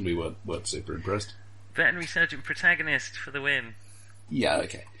short version, we weren't super impressed. Veterinary surgeon protagonist for the win. Yeah,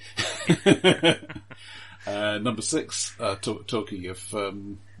 okay. Number 6, talking of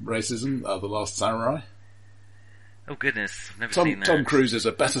racism, The Last Samurai. Oh goodness, I've never seen that. Tom Cruise is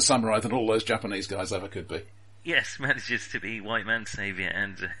a better samurai than all those Japanese guys ever could be. Yes, manages to be white man saviour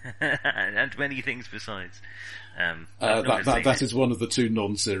and many things besides. That is one of the 2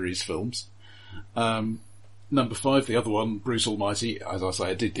 non-series films. Number 5, the other one, Bruce Almighty. As I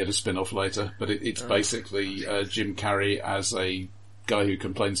say, it did get a spin-off later, but it's basically Jim Carrey as a guy who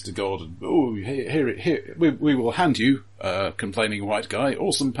complains to God, and here, we will hand you, complaining white guy,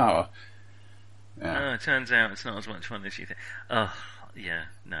 awesome power. Yeah. It turns out it's not as much fun as you think. Oh, yeah,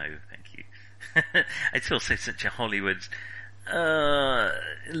 no, thank you. It's also such a Hollywood,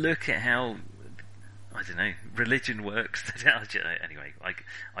 look at how, I don't know, religion works. Anyway,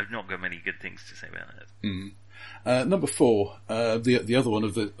 I've not got many good things to say about that. Mm. Number 4, the other one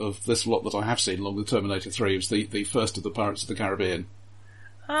of this lot that I have seen along with Terminator 3 is the first of the Pirates of the Caribbean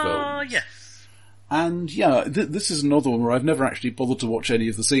films. Yes. And yeah, this is another one where I've never actually bothered to watch any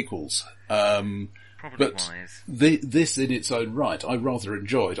of the sequels. Probably but wise. This in its own right, I rather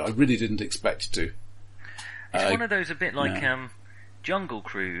enjoyed. I really didn't expect to. It's one of those a bit like Jungle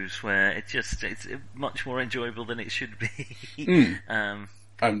Cruise, where it's much more enjoyable than it should be.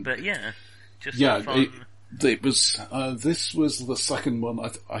 But yeah, just yeah, fun. It was. This was the second one.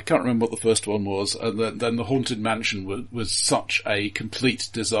 I can't remember what the first one was. And then the Haunted Mansion was such a complete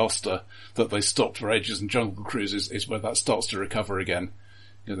disaster that they stopped for ages. And Jungle Cruise is where that starts to recover again.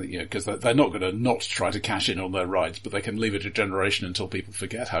 Because they're not going to not try to cash in on their rides, but they can leave it a generation until people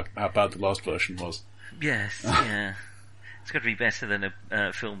forget how bad the last version was. Yes, yeah. It's got to be better than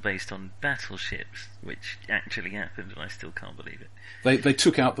a film based on battleships, which actually happened, and I still can't believe it. They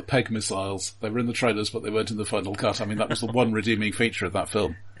took out the Peg missiles. They were in the trailers, but they weren't in the final cut. I mean, that was the one redeeming feature of that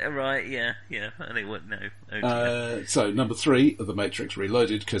film. Right, yeah, and they wouldn't know. Okay. So, number 3, The Matrix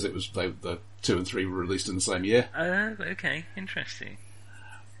Reloaded, because the 2 and 3 were released in the same year. Okay, interesting.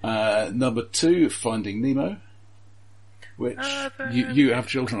 Number 2, Finding Nemo, which you have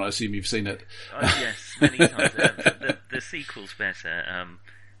children, I assume you've seen it. Yes, many times. The sequel's better,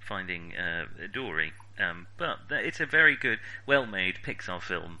 Finding Dory, but it's a very good, well-made Pixar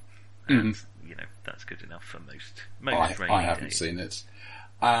film, and that's good enough for most I haven't seen it.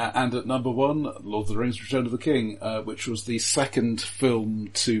 And at number 1, Lord of the Rings: Return of the King, which was the second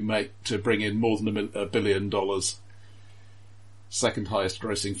film to bring in more than $1 billion. Second highest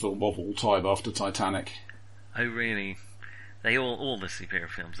grossing film of all time after Titanic. Oh really? They all the superhero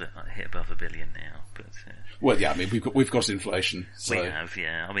films that hit above $1 billion now, but well, yeah, I mean we've got inflation. So. We have,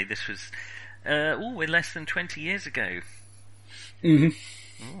 yeah. I mean this was we're less than 20 years ago. Mm-hmm.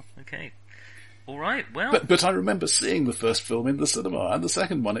 Oh, okay. All right. Well, but I remember seeing the first film in the cinema, and the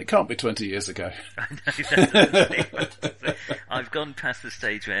second one. It can't be 20 years ago. I know. I've gone past the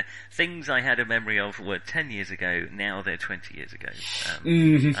stage where things I had a memory of were 10 years ago. Now they're 20 years ago.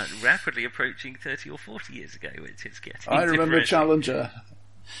 Rapidly approaching 30 or 40 years ago, which is getting. I remember depressing. Challenger.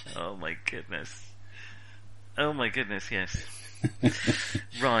 Oh my goodness. Yes.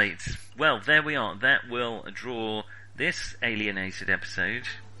 Right. Well, there we are. That will draw this alienated episode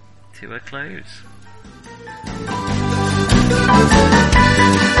to a close.